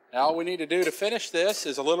are. Now all we need to do to finish this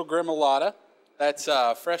is a little gremolata. That's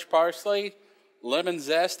fresh parsley, lemon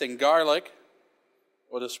zest, and garlic.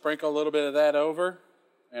 We'll just sprinkle a little bit of that over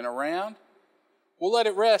and around. We'll let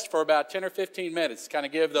it rest for about 10 or 15 minutes, kind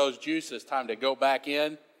of give those juices time to go back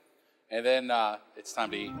in, and then it's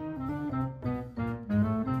time to eat.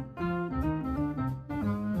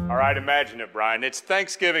 All right, imagine it, Brian. It's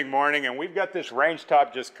Thanksgiving morning, and we've got this range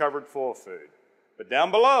top just covered full of food. But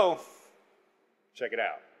down below, check it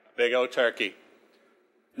out. Big old turkey.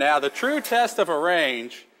 Now, the true test of a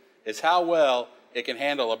range is how well it can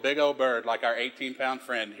handle a big old bird like our 18-pound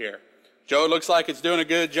friend here. Joe looks like it's doing a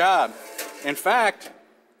good job. In fact,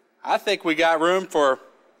 I think we got room for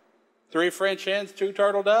 3 French hens, 2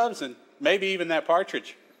 turtle doves, and maybe even that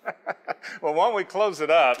partridge. Well, why don't we close it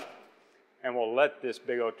up, and we'll let this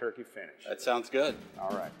big old turkey finish. That sounds good. All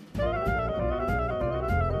right.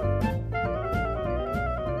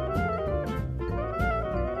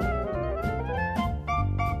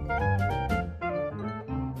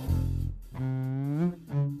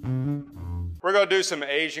 We're going to do some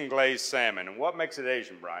Asian glazed salmon. And what makes it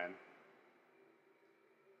Asian, Brian?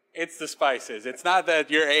 It's the spices. It's not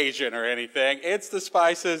that you're Asian or anything. It's the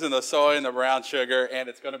spices and the soy and the brown sugar, and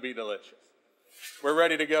it's going to be delicious. We're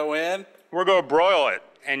ready to go in. We're going to broil it,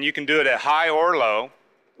 and you can do it at high or low.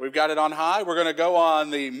 We've got it on high. We're going to go on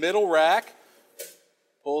the middle rack.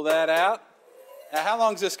 Pull that out. Now, how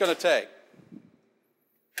long is this going to take?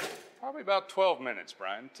 Probably about 12 minutes,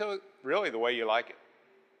 Brian, until really the way you like it.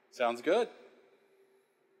 Sounds good.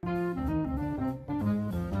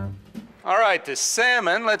 All right, the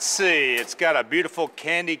salmon, let's see. It's got a beautiful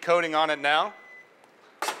candy coating on it now.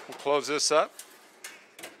 We'll close this up.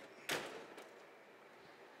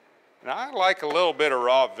 And I like a little bit of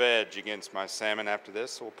raw veg against my salmon after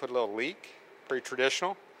this, so we'll put a little leek, pretty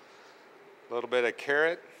traditional. A little bit of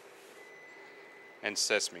carrot and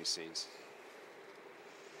sesame seeds.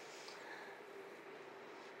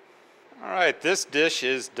 All right, this dish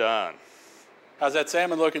is done. How's that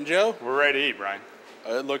salmon looking, Joe? We're ready to eat, Brian.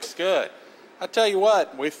 It looks good. I tell you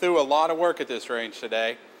what, we threw a lot of work at this range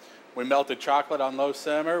today. We melted chocolate on low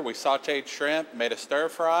simmer, we sauteed shrimp, made a stir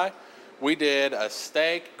fry. We did a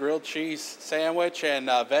steak, grilled cheese sandwich, and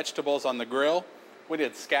vegetables on the grill. We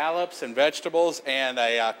did scallops and vegetables and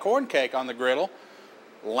a corn cake on the griddle.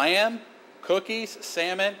 Lamb, cookies,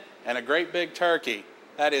 salmon, and a great big turkey.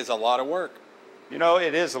 That is a lot of work. You know,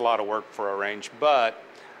 it is a lot of work for a range, but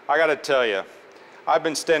I gotta tell you, I've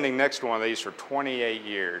been standing next to one of these for 28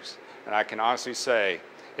 years, and I can honestly say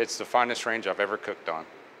it's the finest range I've ever cooked on.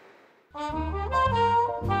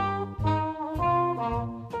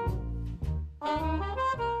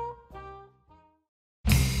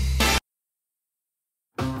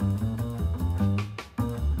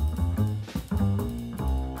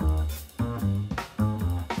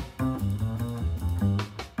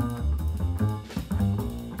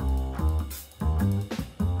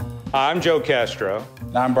 I'm Joe Castro.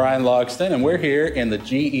 I'm Brian Logston, and we're here in the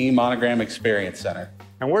GE Monogram Experience Center.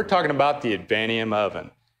 And we're talking about the Advanium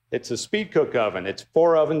oven. It's a speed cook oven. It's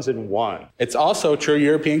 4 ovens in one. It's also a true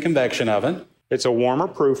European convection oven. It's a warmer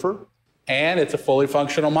proofer. And it's a fully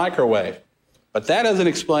functional microwave. But that doesn't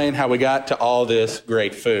explain how we got to all this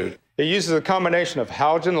great food. It uses a combination of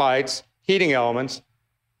halogen lights, heating elements,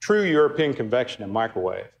 true European convection, and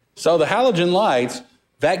microwave. So the halogen lights,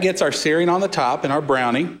 that gets our searing on the top and our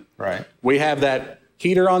browning. Right. We have that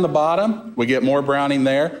heater on the bottom. We get more browning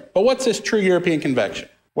there. But what's this true European convection?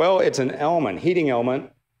 Well, it's an element, heating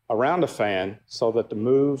element around a fan so that the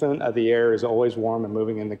movement of the air is always warm and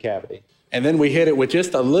moving in the cavity. And then we hit it with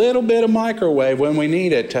just a little bit of microwave when we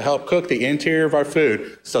need it to help cook the interior of our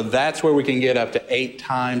food. So that's where we can get up to 8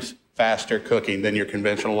 times faster cooking than your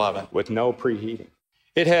conventional oven. With no preheating.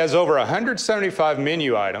 It has over 175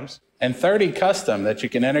 menu items. And 30 custom that you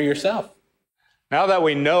can enter yourself. Now that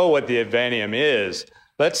we know what the Advanium is,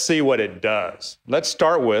 let's see what it does. Let's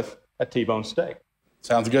start with a T-bone steak.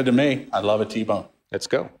 Sounds good to me. I love a T-bone. Let's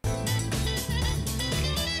go.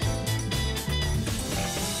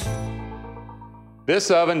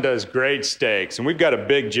 This oven does great steaks, and we've got a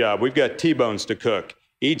big job. We've got T-bones to cook.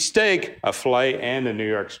 Each steak, a filet and a New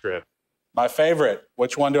York strip. My favorite.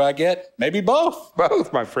 Which one do I get? Maybe both.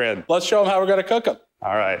 Both, my friend. Let's show them how we're going to cook them.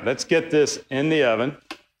 All right, let's get this in the oven.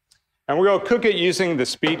 And we're going to cook it using the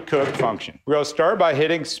speed cook function. We're going to start by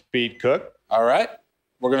hitting speed cook. All right.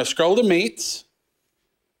 We're going to scroll to meats.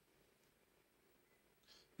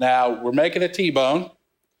 Now, we're making a T-bone.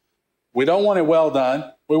 We don't want it well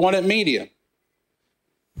done. We want it medium.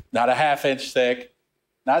 Not a 1/2 inch thick,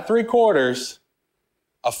 not 3/4,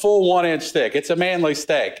 a full 1 inch thick. It's a manly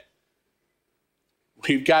steak.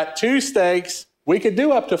 We've got 2 steaks. We could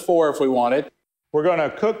do up to 4 if we wanted. We're going to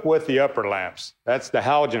cook with the upper lamps. That's the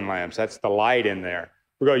halogen lamps. That's the light in there.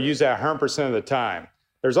 We're going to use that 100% of the time.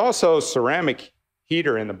 There's also ceramic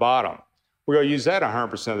heater in the bottom. We're going to use that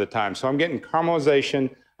 100% of the time. So I'm getting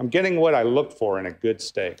caramelization. I'm getting what I look for in a good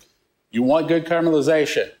steak. You want good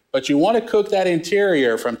caramelization, but you want to cook that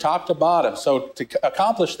interior from top to bottom. So to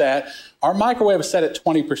accomplish that, our microwave is set at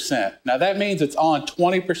 20%. Now that means it's on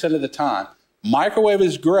 20% of the time. Microwave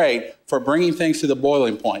is great for bringing things to the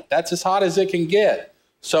boiling point. That's as hot as it can get.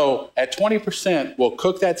 So at 20%, we'll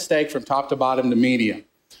cook that steak from top to bottom to medium.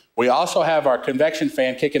 We also have our convection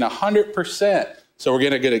fan kicking 100%. So we're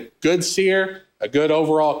going to get a good sear, a good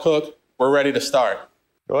overall cook. We're ready to start.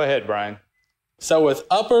 Go ahead, Brian. So with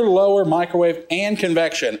upper, lower, microwave, and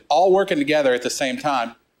convection all working together at the same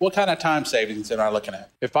time, what kind of time savings am I looking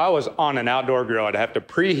at? If I was on an outdoor grill, I'd have to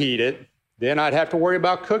preheat it. Then I'd have to worry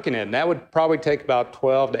about cooking it, and that would probably take about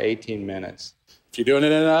 12 to 18 minutes. If you're doing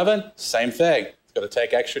it in an oven, same thing. It's going to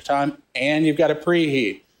take extra time, and you've got to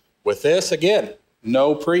preheat. With this, again,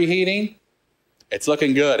 no preheating. It's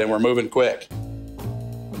looking good, and we're moving quick.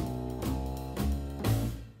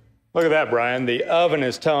 Look at that, Brian. The oven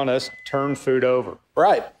is telling us turn food over.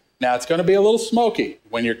 Right. Now, it's going to be a little smoky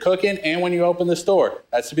when you're cooking and when you open this door.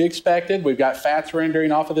 That's to be expected. We've got fats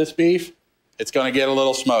rendering off of this beef. It's going to get a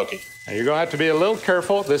little smoky. And you're going to have to be a little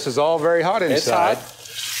careful. This is all very hot inside. It's hot.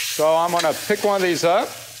 So I'm going to pick one of these up.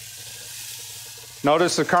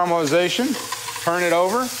 Notice the caramelization. Turn it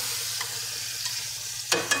over.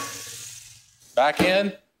 Back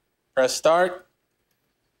in. Press start.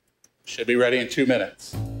 Should be ready in 2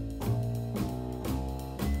 minutes.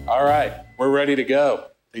 All right, we're ready to go.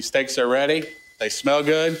 These steaks are ready. They smell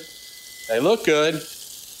good. They look good.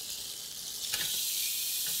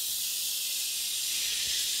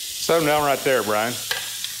 Set them down right there, Brian.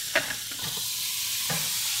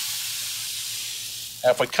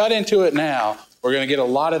 Now, if we cut into it now, we're going to get a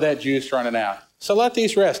lot of that juice running out. So let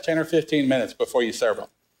these rest 10 or 15 minutes before you serve them.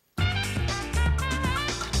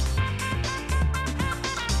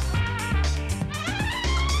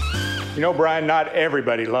 You know, Brian, not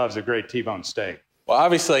everybody loves a great T-bone steak. Well,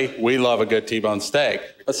 obviously, we love a good T-bone steak,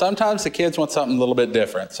 but sometimes the kids want something a little bit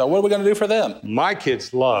different. So what are we going to do for them? My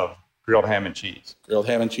kids love grilled ham and cheese. Grilled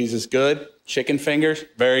ham and cheese is good. Chicken fingers,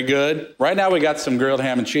 very good. Right now, we got some grilled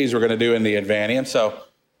ham and cheese we're going to do in the Advanium. So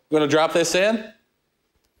we're going to drop this in.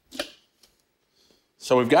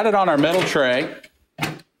 So we've got it on our metal tray.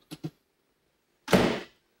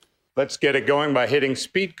 Let's get it going by hitting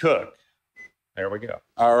speed cook. There we go.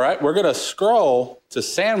 All right, we're going to scroll to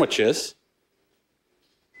sandwiches.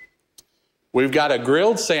 We've got a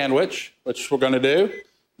grilled sandwich, which we're going to do.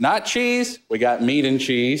 Not cheese, we got meat and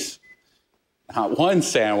cheese. Not one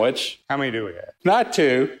sandwich. How many do we have? Not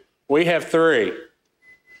two, we have three.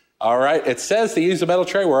 All right, it says to use the metal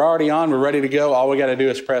tray. We're already on, we're ready to go. All we got to do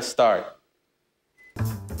is press start.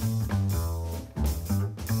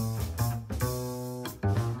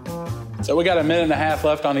 So we got a minute and a half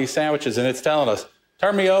left on these sandwiches, and it's telling us,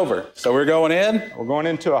 turn me over. So we're going in. We're going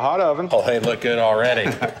into a hot oven. Oh, they look good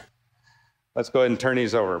already. Let's go ahead and turn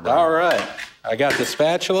these over, Brian. All right, I got the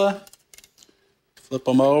spatula. Flip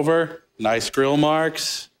them over. Nice grill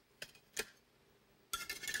marks.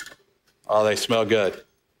 Oh, they smell good.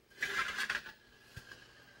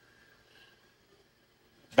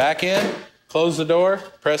 Back in, close the door,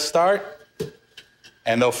 press start,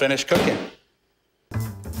 and they'll finish cooking.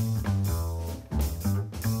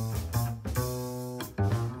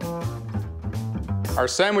 Our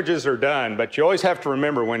sandwiches are done, but you always have to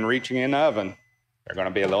remember when reaching in the oven, they're going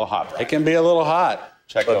to be a little hot. It can be a little hot.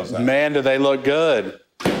 Check those out. Man, do they look good.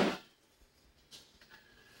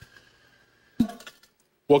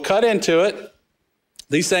 We'll cut into it.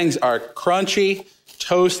 These things are crunchy,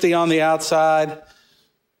 toasty on the outside,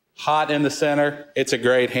 hot in the center. It's a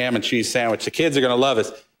great ham and cheese sandwich. The kids are going to love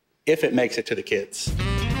this if it makes it to the kids.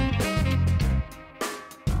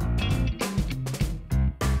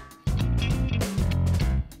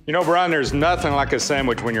 You know, Brian, there's nothing like a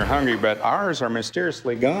sandwich when you're hungry, but ours are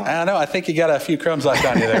mysteriously gone. I don't know. I think you got a few crumbs left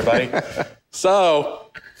on you there, buddy.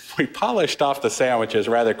 So we polished off the sandwiches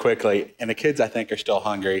rather quickly, and the kids, I think, are still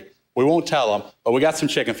hungry. We won't tell them, but we got some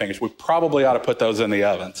chicken fingers. We probably ought to put those in the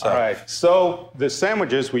oven. So. All right. So the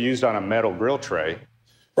sandwiches we used on a metal grill tray.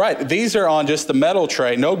 Right. These are on just the metal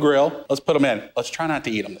tray, no grill. Let's put them in. Let's try not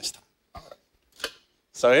to eat them this time. All right.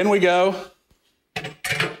 So in we go.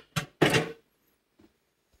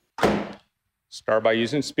 Start by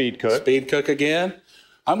using speed cook. Speed cook again.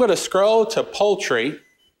 I'm going to scroll to poultry,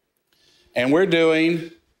 and we're doing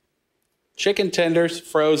chicken tenders,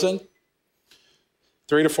 frozen,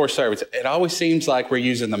 3 to 4 servings. It always seems like we're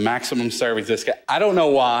using the maximum servings. I don't know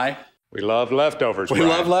why. We love leftovers, We Brian.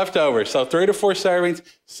 love leftovers. So 3 to 4 servings. It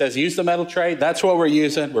says use the metal tray. That's what we're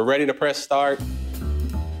using. We're ready to press start.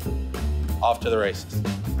 Off to the races.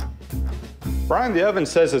 Brian, the oven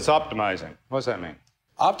says it's optimizing. What does that mean?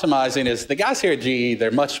 Optimizing is, the guys here at GE,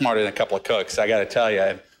 they're much smarter than a couple of cooks, I got to tell you.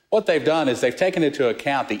 And what they've done is they've taken into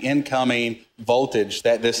account the incoming voltage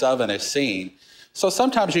that this oven is seeing. So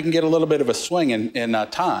sometimes you can get a little bit of a swing in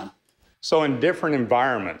time. So in different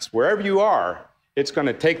environments, wherever you are, it's going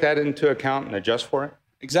to take that into account and adjust for it?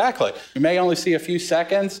 Exactly. You may only see a few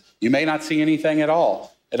seconds. You may not see anything at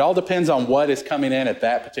all. It all depends on what is coming in at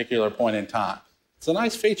that particular point in time. It's a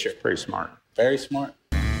nice feature. Pretty smart. Very smart.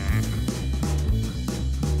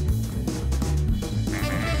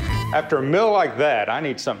 After a meal like that, I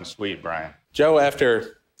need something sweet, Brian. Joe,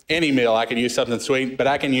 after any meal, I could use something sweet, but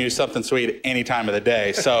I can use something sweet any time of the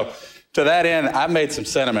day. So to that end, I've made some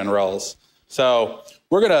cinnamon rolls. So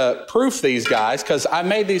we're going to proof these guys because I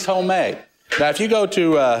made these homemade. Now, if you go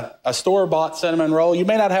to a store-bought cinnamon roll, you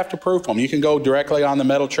may not have to proof them. You can go directly on the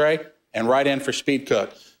metal tray and right in for speed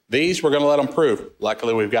cook. These, we're going to let them proof.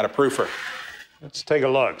 Luckily, we've got a proofer. Let's take a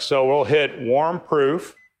look. So we'll hit warm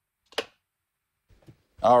proof.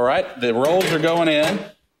 All right, the rolls are going in.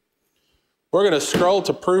 We're going to scroll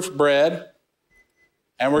to proof bread,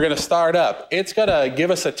 and we're going to start up. It's going to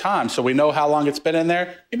give us a time so we know how long it's been in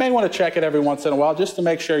there. You may want to check it every once in a while just to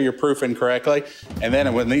make sure you're proofing correctly. And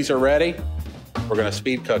then when these are ready, we're going to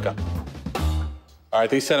speed cook them. All right,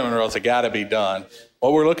 these cinnamon rolls have got to be done.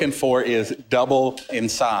 What we're looking for is double in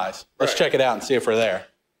size. Let's check it out and see if we're there.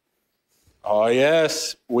 Oh,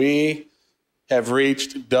 yes, we have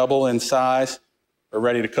reached double in size. are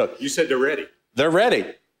ready to cook. You said they're ready. They're ready.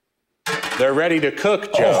 They're ready to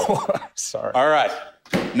cook, Joe. Oh, sorry. All right.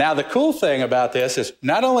 Now, the cool thing about this is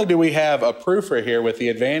not only do we have a proofer here with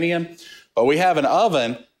the Advanium, but we have an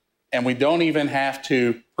oven, and we don't even have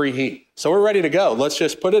to preheat. So we're ready to go. Let's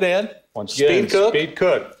just put it in. Speed cook. Speed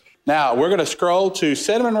cook. Now, we're going to scroll to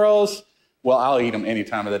cinnamon rolls. Well, I'll eat them any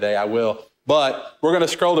time of the day. I will. But we're going to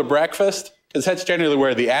scroll to breakfast, because that's generally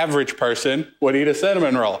where the average person would eat a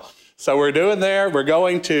cinnamon roll. So we're doing there. We're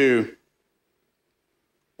going to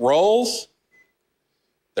rolls.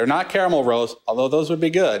 They're not caramel rolls, although those would be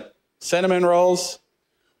good. Cinnamon rolls.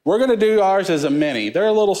 We're going to do ours as a mini. They're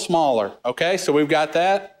a little smaller, okay? So we've got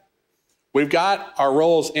that. We've got our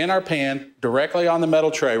rolls in our pan directly on the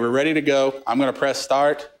metal tray. We're ready to go. I'm going to press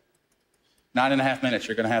start. 9.5 minutes,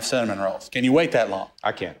 you're going to have cinnamon rolls. Can you wait that long?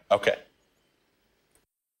 I can. Okay.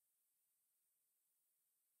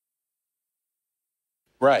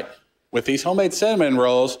 Right. With these homemade cinnamon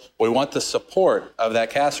rolls, we want the support of that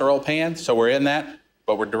casserole pan, so we're in that,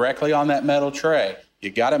 but we're directly on that metal tray. You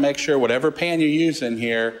got to make sure whatever pan you use in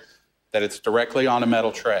here, that it's directly on a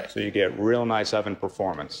metal tray. So you get real nice oven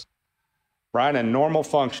performance. Right, a normal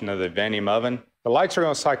function of the Advanium oven, the lights are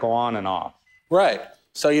going to cycle on and off. Right.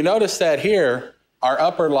 So you notice that here, our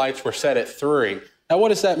upper lights were set at 3. Now, what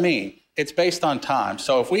does that mean? It's based on time.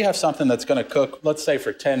 So if we have something that's going to cook, let's say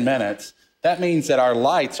for 10 minutes, that means that our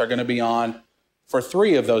lights are going to be on for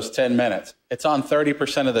 3 of those 10 minutes. It's on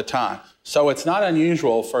 30% of the time. So it's not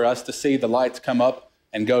unusual for us to see the lights come up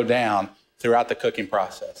and go down throughout the cooking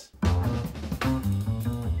process.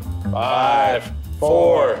 5,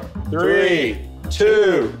 4, 3,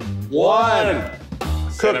 2, 1.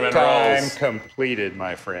 Cook time completed,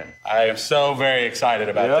 my friend. I am so very excited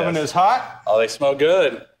about this. The oven is hot. Oh, they smell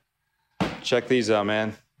good. Check these out,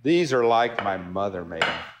 man. These are like my mother made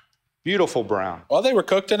them. Beautiful brown. Well, they were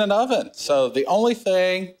cooked in an oven. So the only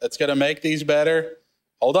thing that's going to make these better,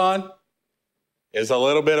 hold on, is a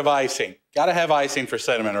little bit of icing. Got to have icing for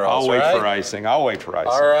cinnamon rolls, I'll wait right? for icing. I'll wait for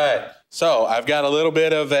icing. All right. So I've got a little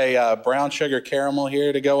bit of a brown sugar caramel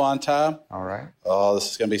here to go on top. All right. Oh,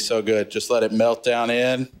 this is going to be so good. Just let it melt down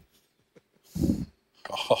in.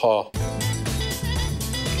 Oh.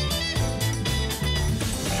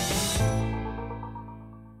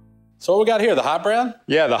 So what we got here, the hot brown?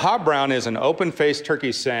 Yeah, the hot brown is an open-faced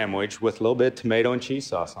turkey sandwich with a little bit of tomato and cheese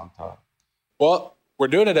sauce on top. Well, we're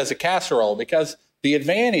doing it as a casserole because the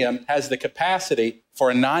Advanium has the capacity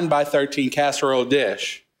for a 9x13 casserole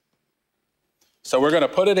dish. So we're going to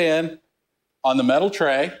put it in on the metal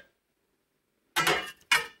tray.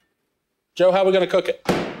 Joe, how are we going to cook it?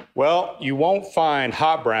 Well, you won't find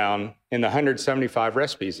hot brown in the 175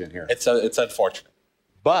 recipes in here. It's unfortunate.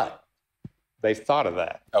 But they thought of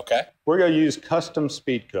that. Okay. We're going to use custom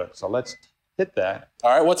speed cook. So let's hit that.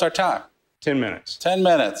 All right, what's our time? 10 minutes. 10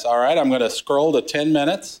 minutes. All right, I'm going to scroll to 10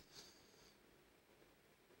 minutes.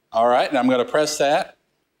 All right, and I'm going to press that.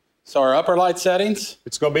 So our upper light settings?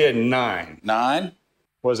 It's going to be at 9. 9.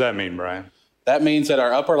 What does that mean, Brian? That means that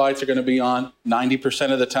our upper lights are going to be on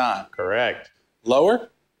 90% of the time. Correct.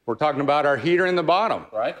 Lower? We're talking about our heater in the bottom.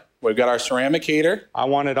 Right. We've got our ceramic heater. I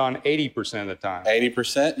want it on 80% of the time.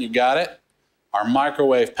 80%, you got it. Our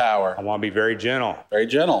microwave power. I want to be very gentle. Very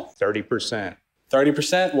gentle. 30%.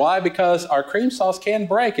 30%. Why? Because our cream sauce can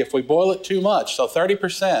break if we boil it too much. So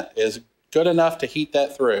 30% is good enough to heat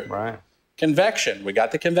that through. Right. Convection. We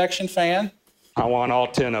got the convection fan. I want all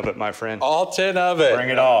 10 of it, my friend. All 10 of it. Bring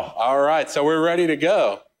it all. All right, so we're ready to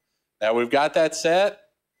go. Now we've got that set,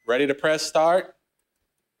 ready to press start.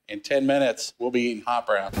 In 10 minutes, we'll be eating hot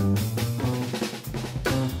brown.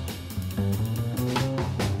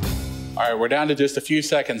 All right, we're down to just a few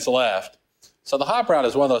seconds left. So the hot brown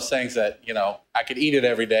is one of those things that, you know, I could eat it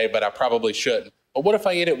every day, but I probably shouldn't. But what if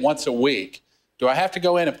I eat it once a week? Do I have to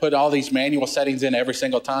go in and put all these manual settings in every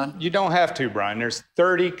single time? You don't have to, Brian. There's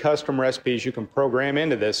 30 custom recipes you can program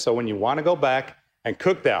into this. So when you want to go back and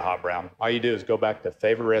cook that hot brown, all you do is go back to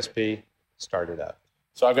favorite recipe, start it up.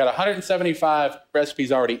 So I've got 175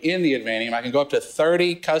 recipes already in the Advanium. I can go up to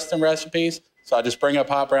 30 custom recipes. So I just bring up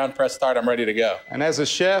hot brown, press start, I'm ready to go. And as a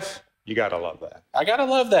chef, you got to love that. I got to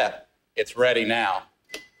love that. It's ready now.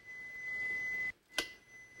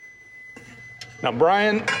 Now,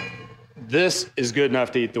 Brian, this is good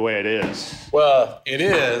enough to eat the way it is. Well, it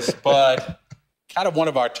is, but kind of one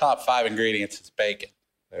of our top 5 ingredients is bacon.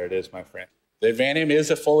 There it is, my friend. The Advanium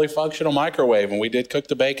is a fully functional microwave, and we did cook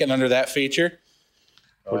the bacon under that feature.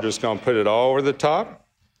 We're just going to put it all over the top.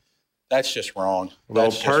 That's just wrong. A little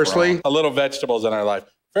That's just parsley. wrong. A little vegetables in our life.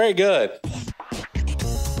 Very good.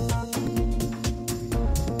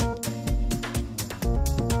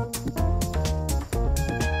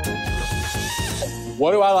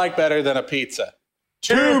 What do I like better than a pizza?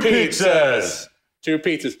 Two pizzas. Two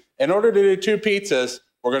pizzas. In order to do 2 pizzas,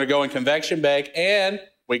 we're going to go in convection bake, and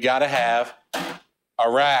we got to have a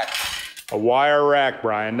rack. A wire rack,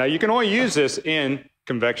 Brian. Now, you can only use this in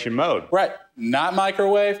convection mode. Right. Not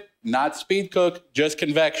microwave, not speed cook, just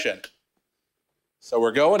convection. So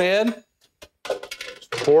we're going in.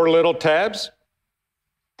 4 little tabs.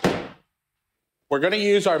 We're going to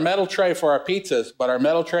use our metal tray for our pizzas, but our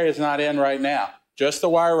metal tray is not in right now. Just the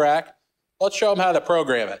wire rack. Let's show them how to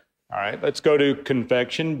program it. All right, let's go to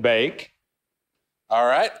convection bake. All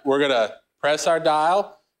right, we're going to press our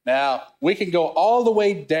dial. Now, we can go all the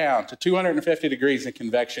way down to 250 degrees in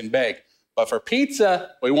convection bake. But for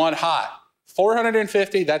pizza, we want hot.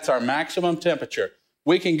 450, that's our maximum temperature.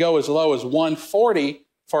 We can go as low as 140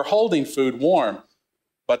 for holding food warm.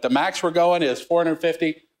 But the max we're going is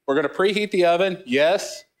 450. We're going to preheat the oven.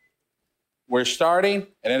 Yes, we're starting.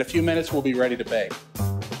 And in a few minutes, we'll be ready to bake.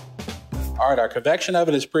 All right, our convection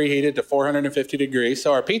oven is preheated to 450 degrees.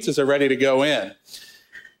 So our pizzas are ready to go in.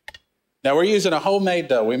 Now, we're using a homemade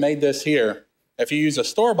dough. We made this here. If you use a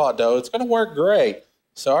store-bought dough, it's going to work great.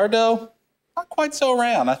 So our dough, not quite so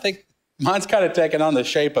round. I think mine's kind of taking on the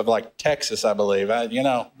shape of like Texas, I believe. You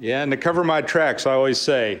know. Yeah, and to cover my tracks, I always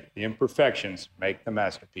say the imperfections make the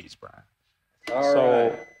masterpiece, Brian.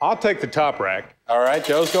 So I'll take the top rack. All right,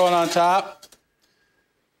 Joe's going on top.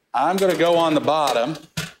 I'm going to go on the bottom.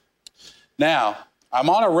 Now, I'm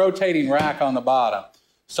on a rotating rack on the bottom.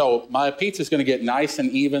 So my pizza is going to get nice and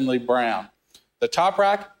evenly brown. The top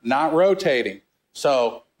rack, not rotating.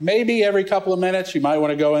 So maybe every couple of minutes, you might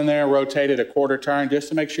want to go in there and rotate it a quarter turn just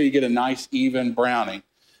to make sure you get a nice, even browning.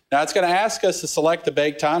 Now, it's going to ask us to select the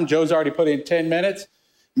bake time. Joe's already put in 10 minutes.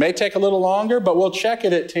 May take a little longer, but we'll check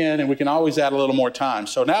it at 10, and we can always add a little more time.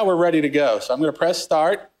 So now we're ready to go. So I'm going to press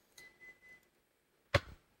start.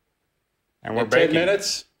 And we're in baking. 10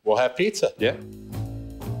 minutes, we'll have pizza. Yeah.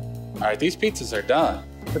 All right, these pizzas are done.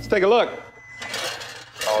 Let's take a look.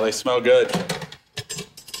 Oh, they smell good.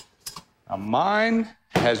 Now mine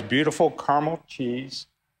has beautiful caramel cheese,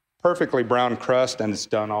 perfectly brown crust, and it's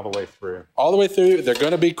done all the way through. All the way through. They're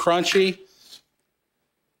going to be crunchy.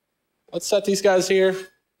 Let's set these guys here.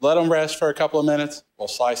 Let them rest for a couple of minutes. We'll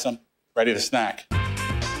slice them. Ready to snack. All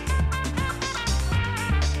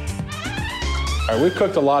right, we've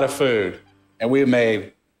cooked a lot of food, and we've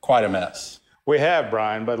made quite a mess. We have,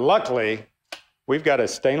 Brian, but luckily, we've got a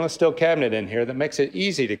stainless steel cabinet in here that makes it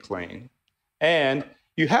easy to clean. And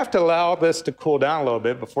you have to allow this to cool down a little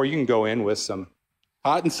bit before you can go in with some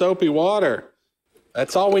hot and soapy water.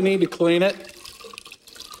 That's all we need to clean it.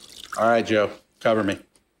 All right, Joe, cover me.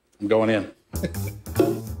 I'm going in.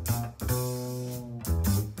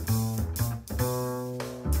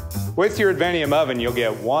 With your Advanium oven, you'll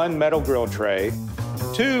get 1 metal grill tray,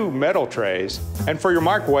 2 metal trays, and for your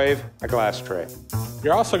microwave, a glass tray.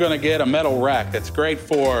 You're also going to get a metal rack that's great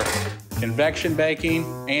for convection baking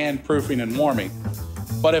and proofing and warming.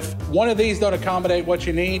 But if one of these don't accommodate what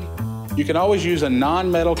you need, you can always use a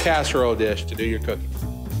non-metal casserole dish to do your cooking.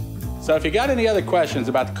 So if you got any other questions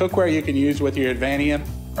about the cookware you can use with your Advanium,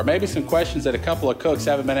 or maybe some questions that a couple of cooks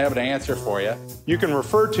haven't been able to answer for you, you can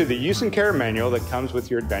refer to the use and care manual that comes with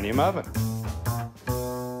your Advanium oven.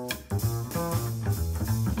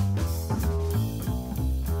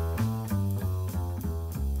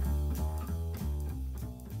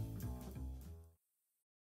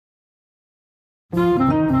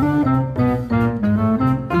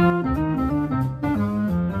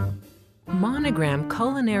 Monogram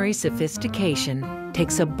culinary sophistication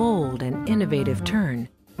takes a bold and innovative turn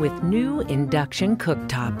with new induction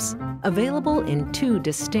cooktops, available in 2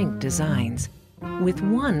 distinct designs. With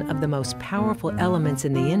one of the most powerful elements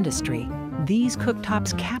in the industry, these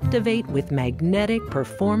cooktops captivate with magnetic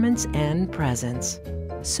performance and presence.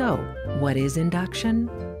 So, what is induction?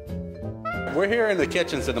 We're here in the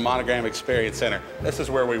kitchens of the Monogram Experience Center. This is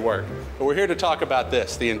where we work. But we're here to talk about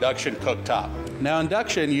this, the induction cooktop. Now,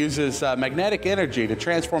 induction uses magnetic energy to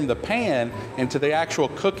transform the pan into the actual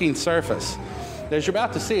cooking surface. As you're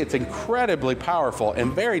about to see, it's incredibly powerful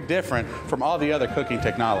and very different from all the other cooking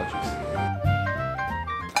technologies.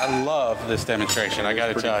 I love this demonstration, I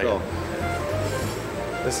gotta tell you.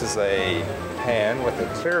 This is a pan with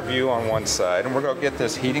a clear view on one side, and we're going to get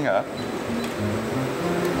this heating up.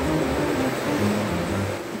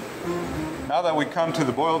 Now that we come to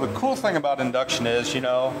the boil, the cool thing about induction is, you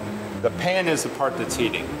know, the pan is the part that's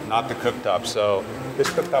heating, not the cooktop. So this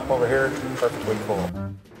cooktop over here, perfectly cool.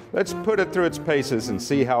 Let's put it through its paces and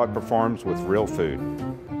see how it performs with real food.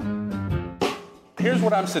 Here's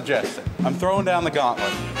what I'm suggesting. I'm throwing down the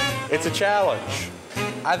gauntlet. It's a challenge.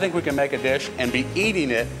 I think we can make a dish and be eating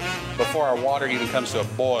it before our water even comes to a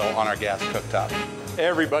boil on our gas cooktop.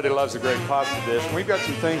 Everybody loves a great pasta dish, and we've got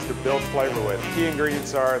some things to build flavor with. Key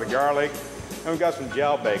ingredients are the garlic, and we've got some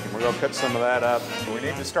gel bacon. We're gonna cut some of that up. We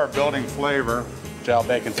need to start building flavor. Gel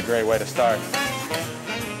bacon's a great way to start.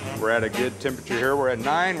 We're at a good temperature here. We're at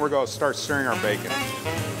 9. We're gonna start stirring our bacon.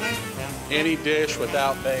 Any dish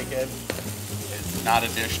without bacon is not a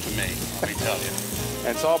dish to me, let me tell you.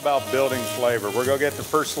 And it's all about building flavor. We're gonna get the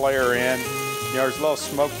first layer in. You know, there's a little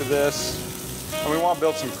smoke to this. And we want to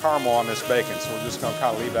build some caramel on this bacon, so we're just gonna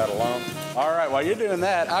kind of leave that alone. All right, while you're doing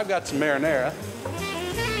that, I've got some marinara.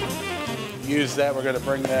 Use that, we're gonna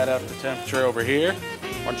bring that up to temperature over here.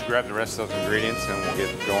 Why don't you grab the rest of those ingredients and we'll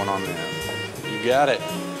get going on that. You got it.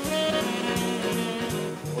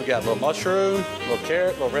 We got a little mushroom, a little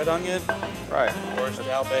carrot, a little red onion. Right. Of course,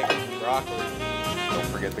 gel bacon, broccoli. Don't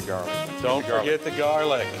forget the garlic. Don't forget the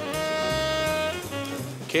garlic.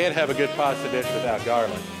 Can't have a good pasta dish without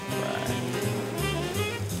garlic. Right.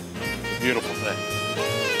 Beautiful thing.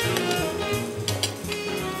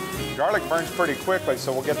 Garlic burns pretty quickly,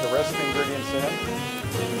 so we'll get the rest of the ingredients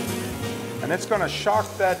in. And it's gonna shock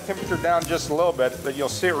that temperature down just a little bit, but you'll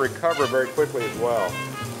see it recover very quickly as well.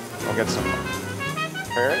 We'll get some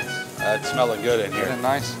carrots. It's smelling good in here. Isn't it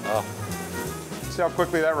nice? Oh. See how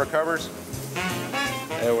quickly that recovers?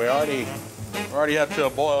 Yeah, we're already up to a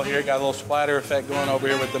boil here. Got a little splatter effect going over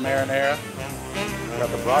here with the marinara. Got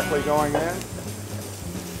the broccoli going in.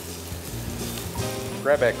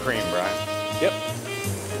 Grab that cream, Brian. Yep.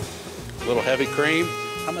 A little heavy cream.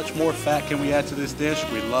 How much more fat can we add to this dish?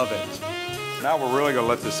 We love it. Now we're really gonna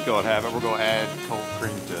let this skillet have it. We're gonna add cold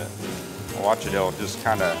cream to it. Watch it, it'll just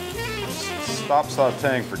kind of stop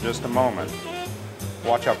sauteing for just a moment.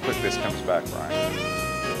 Watch how quick this comes back, Brian.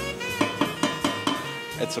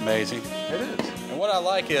 It's amazing. It is. And what I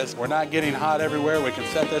like is we're not getting hot everywhere. We can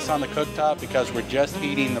set this on the cooktop because we're just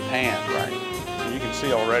heating the pan. Right. And you can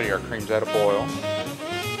see already our cream's at a boil.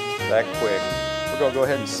 That quick. We're gonna go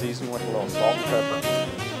ahead and season with a little salt and pepper.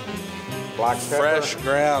 Black pepper. Fresh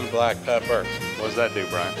ground black pepper. What does that do,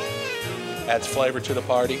 Brian? Adds flavor to the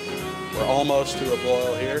party. We're almost to a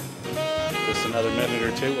boil here. Just another minute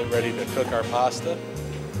or two, we're ready to cook our pasta.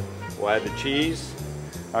 We'll add the cheese.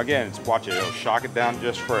 Again, watch it, it'll shock it down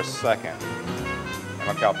just for a second. And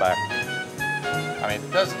look how back. I mean,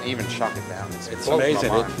 it doesn't even shock it down. It's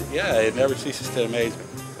amazing. It never ceases to amaze me.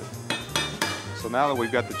 So now that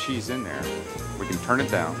we've got the cheese in there, we can turn it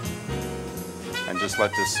down and just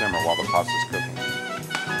let this simmer while the pasta's cooking.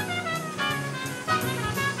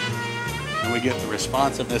 And we get the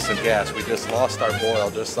responsiveness of gas. We just lost our boil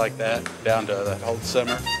just like that, down to that whole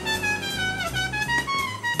simmer.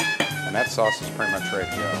 And that sauce is pretty much ready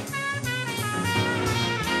to go.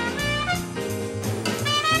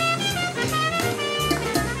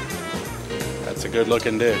 That's a good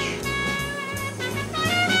looking dish.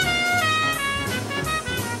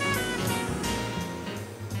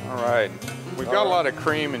 All right, we've got a lot of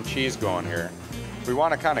cream and cheese going here. We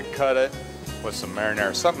want to kind of cut it with some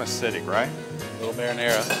marinara, something acidic, right? A little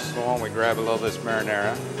marinara. So why don't we grab a little of this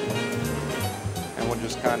marinara and we'll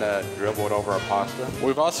just kind of dribble it over our pasta.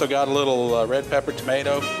 We've also got a little red pepper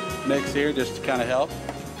tomato mix here just to kind of help.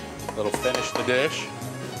 It'll finish the dish.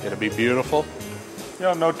 It'll be beautiful. You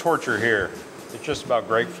know, no torture here. It's just about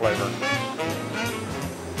great flavor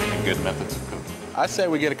and good methods of cooking. I say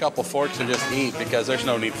we get a couple forks and just eat because there's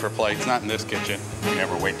no need for plates, not in this kitchen. We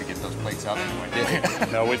never wait to get those plates out anyway, do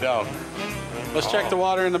we? No, we don't. Let's check the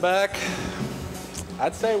water in the back.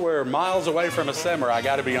 I'd say we're miles away from a simmer, I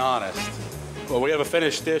gotta be honest. Well, we have a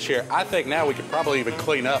finished dish here. I think now we could probably even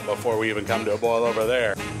clean up before we even come to a boil over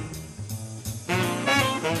there.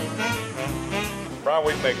 Brian,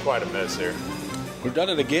 we've made quite a mess here. We've done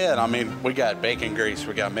it again. I mean, we got bacon grease,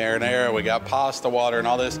 we got marinara, we got pasta water and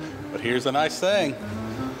all this. But here's the nice thing.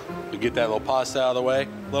 We get that little pasta out of the way.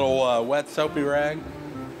 Little wet soapy rag,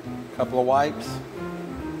 couple of wipes.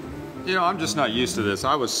 You know, I'm just not used to this.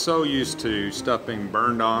 I was so used to stuff being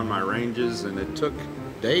burned on my ranges, and it took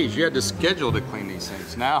days. You had to schedule to clean these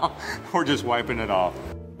things. Now, we're just wiping it off.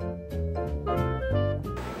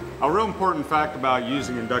 A real important fact about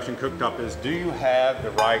using induction cooktop is, do you have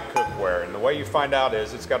the right cookware? And the way you find out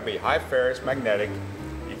is it's got to be high ferrous, magnetic.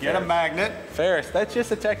 You get a magnet. Ferrous, that's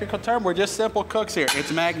just a technical term. We're just simple cooks here.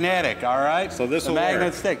 It's magnetic, all right? So this will work. The magnet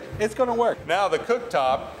work. stick. It's gonna work. Now the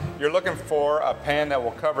cooktop, you're looking for a pan that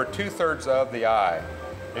will cover 2/3 of the eye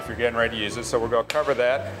if you're getting ready to use it. So we're gonna cover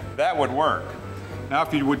that. That would work. Now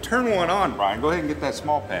if you would turn one on, Brian, go ahead and get that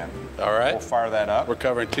small pan. All right. We'll fire that up. We're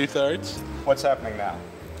covering 2/3. What's happening now?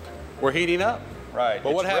 We're heating up. Right.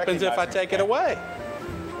 But what happens if I take it away?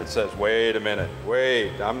 It says, wait a minute,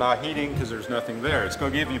 wait, I'm not heating because there's nothing there. It's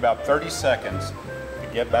going to give you about 30 seconds to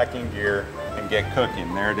get back in gear and get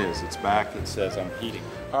cooking. There it is, it's back, it says I'm heating.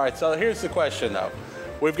 All right, so here's the question though.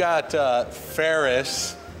 We've got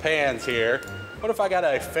Ferris pans here. What if I got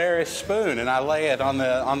a Ferris spoon and I lay it on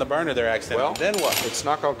the burner there accidentally? Well, then what? It's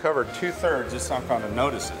not going to cover 2/3. It's not going to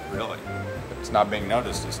notice it, really. If it's not being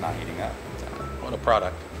noticed, it's not heating up. What a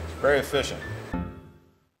product. Very efficient.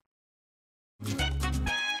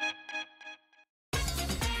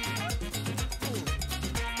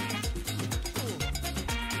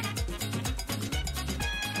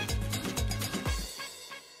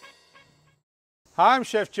 Hi, I'm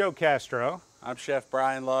Chef Joe Castro. I'm Chef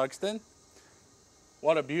Brian Lugston.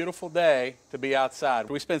 What a beautiful day to be outside.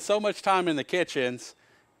 We spend so much time in the kitchens,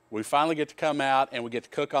 we finally get to come out and we get to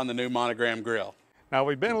cook on the new Monogram grill. Now,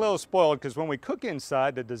 we've been a little spoiled because when we cook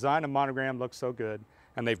inside, the design of Monogram looks so good,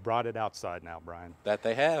 and they've brought it outside now, Brian. That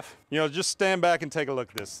they have. You know, just stand back and take a look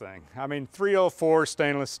at this thing. I mean, 304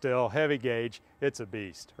 stainless steel, heavy gauge, it's a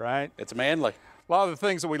beast, right? It's manly. A lot of the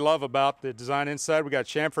things that we love about the design inside, we got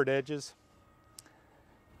chamfered edges,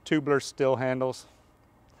 tubular steel handles.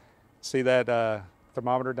 See that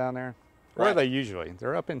thermometer down there? Where are they usually?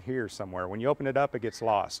 They're up in here somewhere. When you open it up, it gets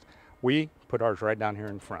lost. We put ours right down here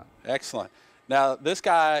in front. Excellent. Now, this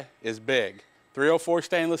guy is big. 304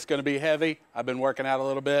 stainless, going to be heavy. I've been working out a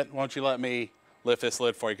little bit. Why don't you let me lift this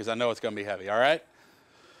lid for you because I know it's going to be heavy, all right?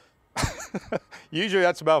 Usually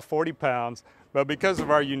that's about 40 pounds, but because of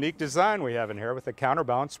our unique design we have in here with the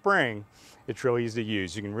counterbalance spring, it's really easy to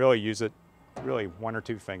use. You can really use it, really 1 or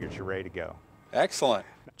 2 fingers, you're ready to go. Excellent.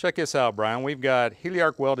 Check this out, Brian. We've got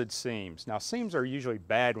heliarc welded seams. Now, seams are usually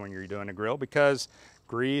bad when you're doing a grill because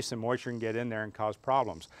grease and moisture can get in there and cause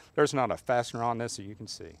problems. There's not a fastener on this that you can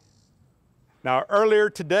see. Now, earlier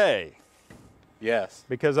today, yes,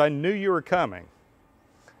 because I knew you were coming,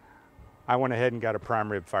 I went ahead and got a prime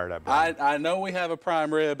rib fired up. I know we have a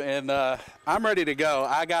prime rib, and I'm ready to go.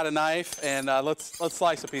 I got a knife, and let's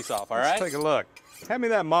slice a piece off, all right? Let's take a look. Hand me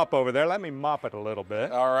that mop over there. Let me mop it a little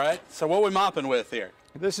bit. All right. So what are we mopping with here?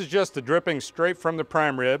 This is just the dripping straight from the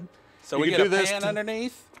prime rib. So we get a pan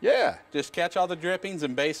underneath? Yeah. Just catch all the drippings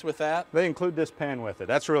and baste with that? They include this pan with it.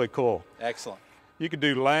 That's really cool. Excellent. You could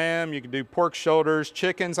do lamb, you could do pork shoulders,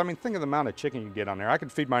 chickens. I mean, think of the amount of chicken you get on there. I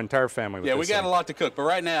could feed my entire family with this. Yeah, we got a lot to cook, but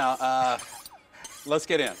right now, let's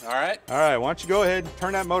get in, all right? All right, why don't you go ahead,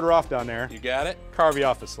 turn that motor off down there. You got it? Carve you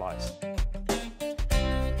off a slice.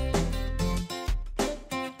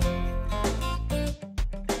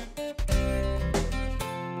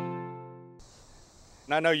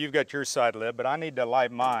 And I know you've got your side lid, but I need to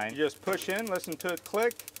light mine. You just push in, listen to it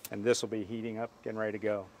click, and this will be heating up, getting ready to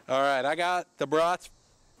go. All right, I got the brats.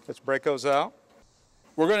 Let's break those out.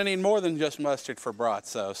 We're gonna need more than just mustard for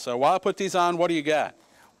brats though. So while I put these on, what do you got?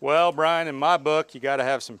 Well, Brian, in my book, you gotta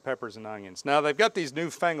have some peppers and onions. Now, they've got these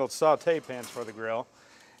newfangled saute pans for the grill,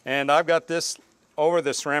 and I've got this over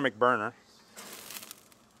the ceramic burner,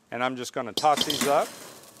 and I'm just gonna toss these up.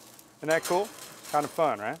 Isn't that cool? Kind of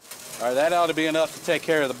fun, right? All right, that ought to be enough to take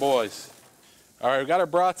care of the boys. All right, we've got our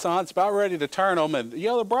brats on. It's about ready to turn them. And, you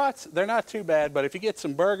know, the brats, they're not too bad, but if you get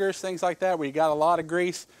some burgers, things like that, where you got a lot of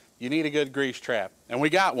grease, you need a good grease trap. And we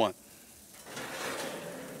got one.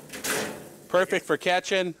 Perfect for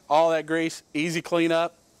catching all that grease, easy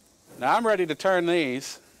cleanup. Now I'm ready to turn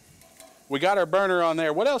these. We got our burner on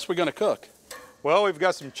there. What else are we gonna cook? Well, we've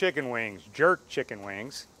got some chicken wings, jerk chicken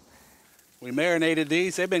wings. We marinated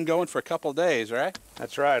these. They've been going for a couple of days, right?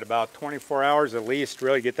 That's right, about 24 hours at least to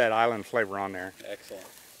really get that island flavor on there. Excellent.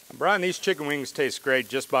 And Brian, these chicken wings taste great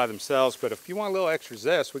just by themselves, but if you want a little extra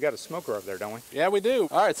zest, we got a smoker over there, don't we? Yeah, we do.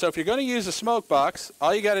 All right, so if you're gonna use a smoke box,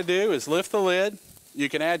 all you gotta do is lift the lid. You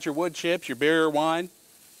can add your wood chips, your beer or wine.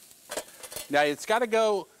 Now it's gotta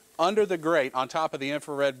go under the grate on top of the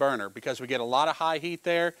infrared burner because we get a lot of high heat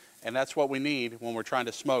there, and that's what we need when we're trying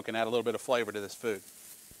to smoke and add a little bit of flavor to this food.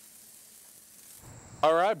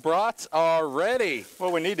 All right, brats are ready.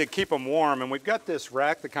 Well, we need to keep them warm, and we've got this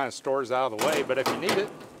rack that kind of stores out of the way, but if you need it,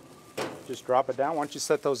 just drop it down. Why don't you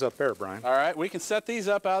set those up there, Brian? All right, we can set these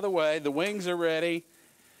up out of the way. The wings are ready.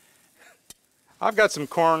 I've got some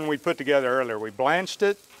corn we put together earlier. We blanched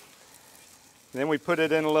it, and then we put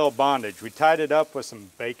it in a little bondage. We tied it up with some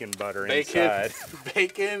bacon butter inside.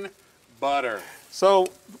 Bacon butter. So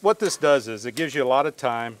what this does is it gives you a lot of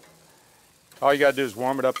time. All you got to do is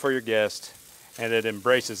warm it up for your guest, and it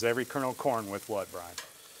embraces every kernel of corn with what, Brian?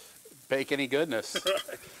 Bacony goodness.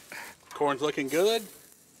 Corn's looking good.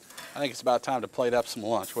 I think it's about time to plate up some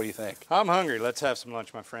lunch. What do you think? I'm hungry. Let's have some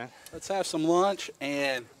lunch, my friend. Let's have some lunch,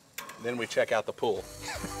 and then we check out the pool.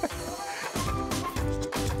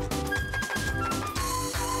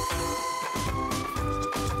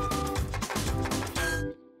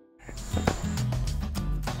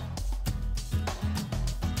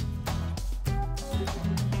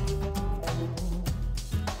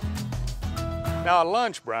 Now at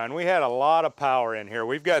lunch, Brian, we had a lot of power in here.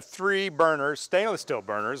 We've got 3 burners, stainless steel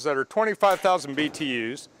burners, that are 25,000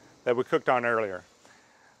 BTUs that we cooked on earlier.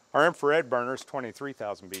 Our infrared burner is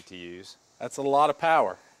 23,000 BTUs. That's a lot of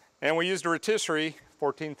power. And we used a rotisserie,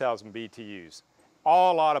 14,000 BTUs.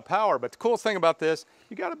 All a lot of power, but the cool thing about this,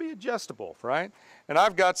 you gotta be adjustable, right? And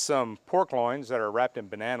I've got some pork loins that are wrapped in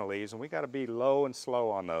banana leaves, and we gotta be low and slow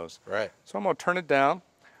on those. Right. So I'm gonna turn it down.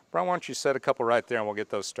 Brian, why don't you set a couple right there and we'll get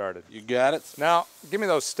those started. You got it. Now, give me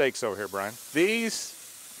those steaks over here, Brian. These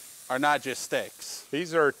are not just steaks.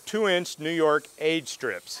 These are 2-inch New York age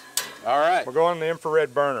strips. All right. We're going to the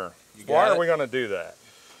infrared burner. Why are we gonna do that?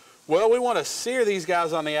 Well, we want to sear these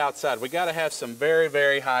guys on the outside. We got to have some very,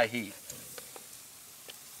 very high heat.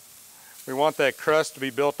 We want that crust to be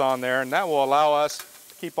built on there, and that will allow us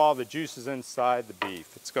to keep all the juices inside the beef.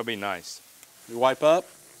 It's gonna be nice. We wipe up.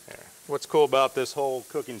 Yeah. What's cool about this whole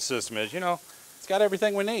cooking system is, It's got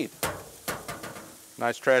everything we need.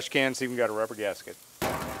 nice trash cans, even got a rubber gasket.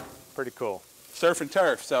 Pretty cool. Surf and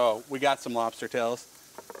turf, so we got some lobster tails.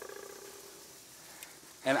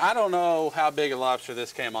 And I don't know how big a lobster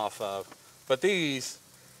this came off of, but these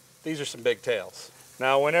are some big tails.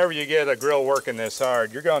 Now, whenever you get a grill working this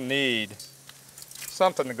hard, you're gonna need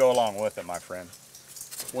something to go along with it, my friend.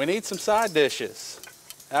 We need some side dishes.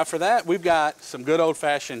 Now for that, we've got some good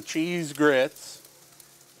old-fashioned cheese grits,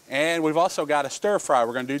 and we've also got a stir fry.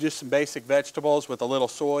 We're gonna do just some basic vegetables with a little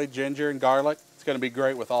soy, ginger, and garlic. It's gonna be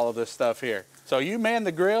great with all of this stuff here. So you man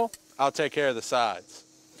the grill, I'll take care of the sides.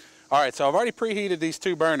 All right, so I've already preheated these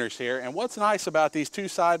 2 burners here, and what's nice about these 2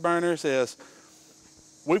 side burners is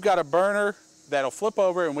we've got a burner that'll flip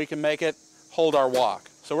over and we can make it hold our wok.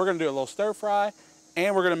 So we're gonna do a little stir fry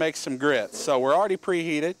and we're gonna make some grits. So we're already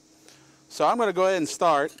preheated. So I'm gonna go ahead and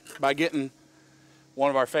start by getting one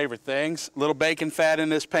of our favorite things, a little bacon fat in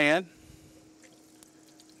this pan.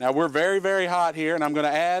 Now we're very, very hot here, and I'm gonna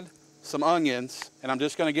add some onions, and I'm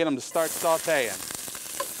just gonna get them to start sauteing.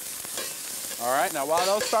 All right, now while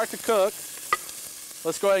those start to cook,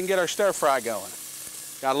 let's go ahead and get our stir fry going.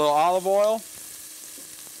 Got a little olive oil.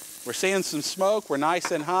 We're seeing some smoke, we're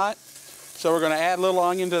nice and hot. So we're gonna add a little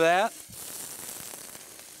onion to that.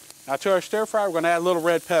 Now to our stir fry, we're gonna add a little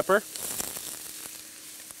red pepper.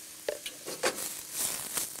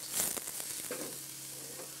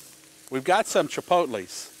 We've got some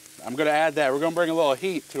chipotles. I'm gonna add that. We're gonna bring a little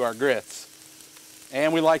heat to our grits.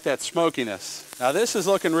 And we like that smokiness. Now this is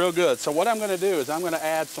looking real good. So what I'm gonna do is I'm gonna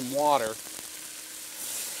add some water,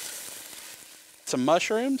 some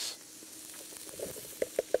mushrooms,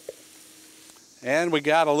 and we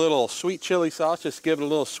got a little sweet chili sauce, just to give it a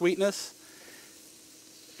little sweetness.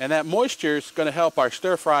 And that moisture is gonna help our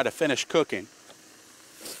stir fry to finish cooking.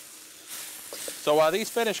 So while these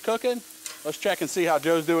finish cooking, let's check and see how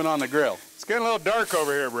Joe's doing on the grill. It's getting a little dark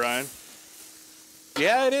over here, Brian.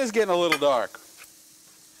 Yeah, it is getting a little dark.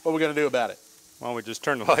 What are we gonna do about it? Why don't we just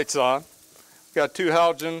turn the lights on? We've got 2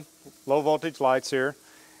 halogen low voltage lights here.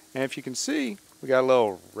 And if you can see, we got a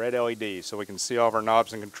little red LED so we can see all of our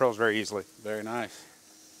knobs and controls very easily. Very nice.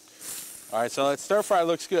 All right, so that stir fry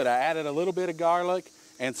looks good. I added a little bit of garlic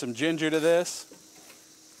and some ginger to this.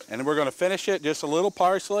 And then we're gonna finish it, just a little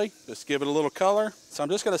parsley, just give it a little color. So I'm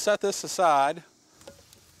just gonna set this aside.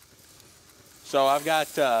 So I've got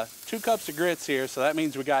 2 cups of grits here, so that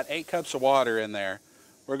means we got 8 cups of water in there.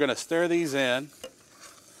 We're gonna stir these in.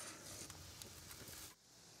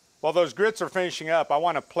 While those grits are finishing up, I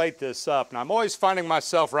want to plate this up. And I'm always finding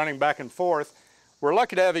myself running back and forth. We're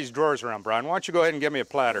lucky to have these drawers around, Brian. Why don't you go ahead and give me a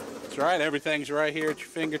platter? That's right, everything's right here at your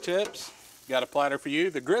fingertips. Got a platter for you.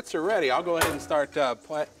 The grits are ready. I'll go ahead and start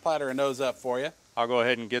plattering those up for you. I'll go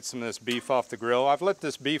ahead and get some of this beef off the grill. I've let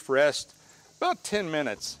this beef rest about 10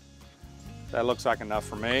 minutes. That looks like enough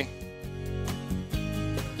for me.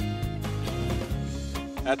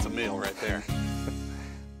 That's a meal right there.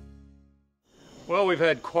 Well, we've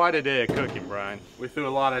had quite a day of cooking, Brian. We threw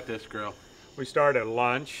a lot at this grill. We started at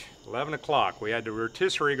lunch, 11 o'clock. We had the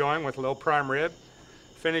rotisserie going with a little prime rib.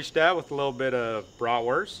 Finished that with a little bit of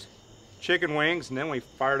bratwurst, chicken wings, and then we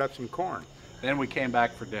fired up some corn. Then we came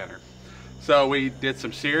back for dinner. So we did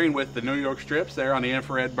some searing with the New York strips there on the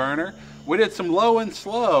infrared burner. We did some low and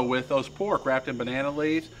slow with those pork wrapped in banana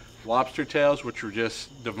leaves, lobster tails, which were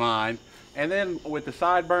just divine. And then with the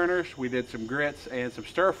side burners, we did some grits and some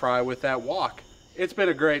stir fry with that wok. It's been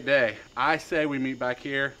a great day. I say we meet back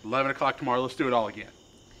here 11 o'clock tomorrow. Let's do it all again.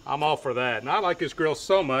 I'm all for that. And I like this grill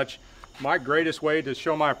so much, my greatest way to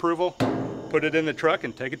show my approval, put it in the truck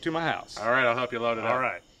and take it to my house. All right, I'll help you load it up. All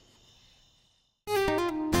right.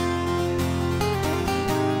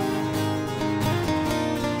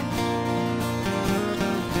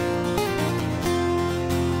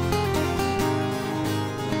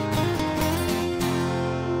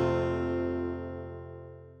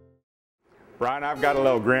 Brian, I've got a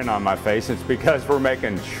little grin on my face. It's because we're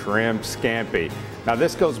making shrimp scampi. Now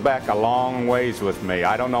this goes back a long ways with me.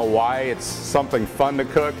 I don't know why it's something fun to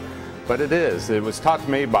cook, but it is. It was taught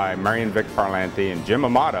to me by Marion Vic Parlanti and Jim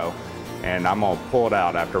Amato, and I'm gonna pull it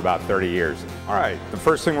out after about 30 years. All right, the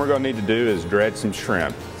first thing we're gonna need to do is dredge some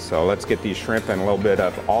shrimp. So let's get these shrimp in a little bit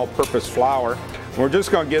of all-purpose flour. We're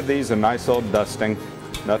just gonna give these a nice little dusting,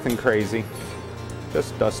 nothing crazy.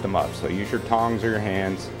 Just dust them up. So use your tongs or your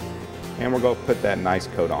hands, and we're gonna put that nice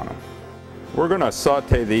coat on them. We're gonna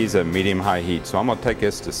saute these at medium-high heat. So I'm gonna take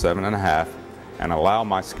this to 7.5 and allow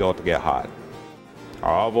my skillet to get hot.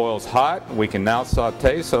 Our olive oil's hot, we can now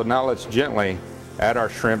saute, so now let's gently add our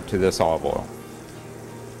shrimp to this olive oil.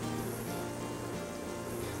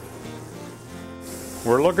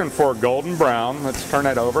 We're looking for golden brown. Let's turn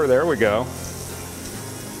it over, there we go.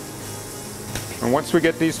 And once we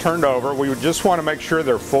get these turned over, we just want to make sure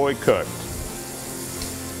they're fully cooked.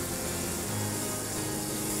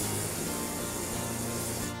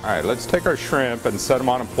 All right, let's take our shrimp and set them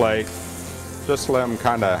on a plate. Just let them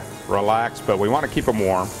kind of relax, but we want to keep them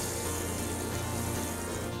warm.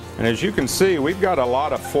 And as you can see, we've got a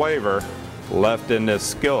lot of flavor left in this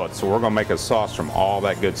skillet, so we're going to make a sauce from all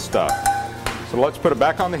that good stuff. So let's put it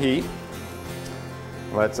back on the heat.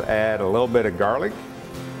 Let's add a little bit of garlic.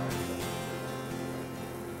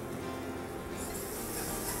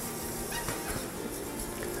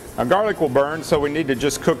 Now garlic will burn, so we need to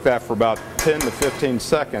just cook that for about 10 to 15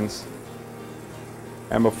 seconds.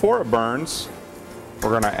 And before it burns, we're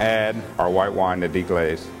going to add our white wine to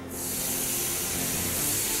deglaze.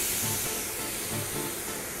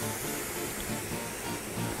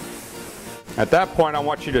 At that point, I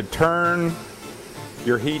want you to turn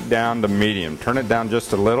your heat down to medium. Turn it down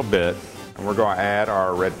just a little bit, and we're going to add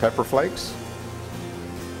our red pepper flakes,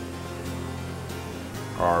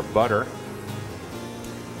 our butter.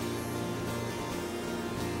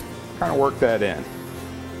 Kind of work that in.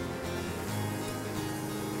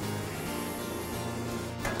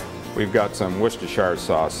 We've got some Worcestershire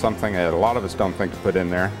sauce, something that a lot of us don't think to put in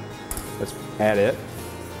there. Let's add it,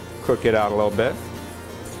 cook it out a little bit.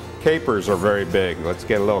 Capers are very big. Let's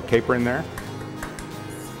get a little caper in there.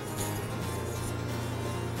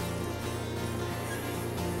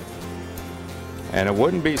 And it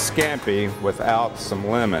wouldn't be scampi without some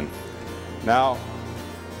lemon. Now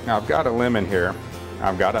I've got a lemon here.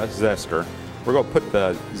 I've got a zester. We're going to put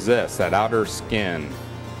the zest, that outer skin,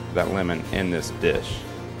 that lemon in this dish.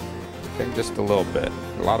 Okay, just a little bit.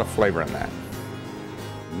 A lot of flavor in that.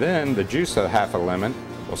 Then the juice of half a lemon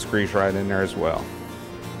will squeeze right in there as well.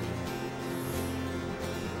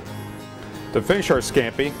 To finish our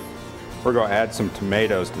scampi, we're going to add some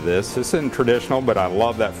tomatoes to this. This isn't traditional, but I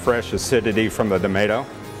love that fresh acidity from the tomato.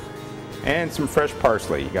 And some fresh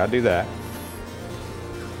parsley. You got to do that.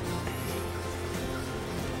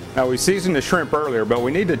 Now we seasoned the shrimp earlier, but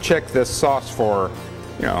we need to check this sauce for,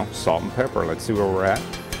 salt and pepper. Let's see where we're at.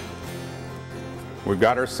 We've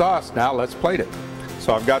got our sauce. Now let's plate it.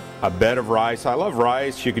 So I've got a bed of rice. I love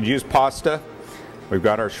rice. You could use pasta. We've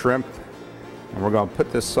got our shrimp, and we're going to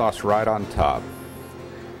put this sauce right on top.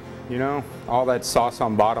 All that sauce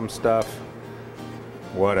on bottom stuff,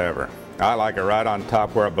 whatever. I like it right on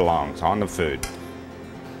top where it belongs, on the food.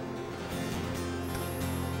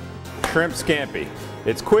 Shrimp scampi.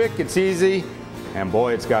 It's quick, it's easy, and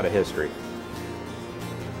boy, it's got a history.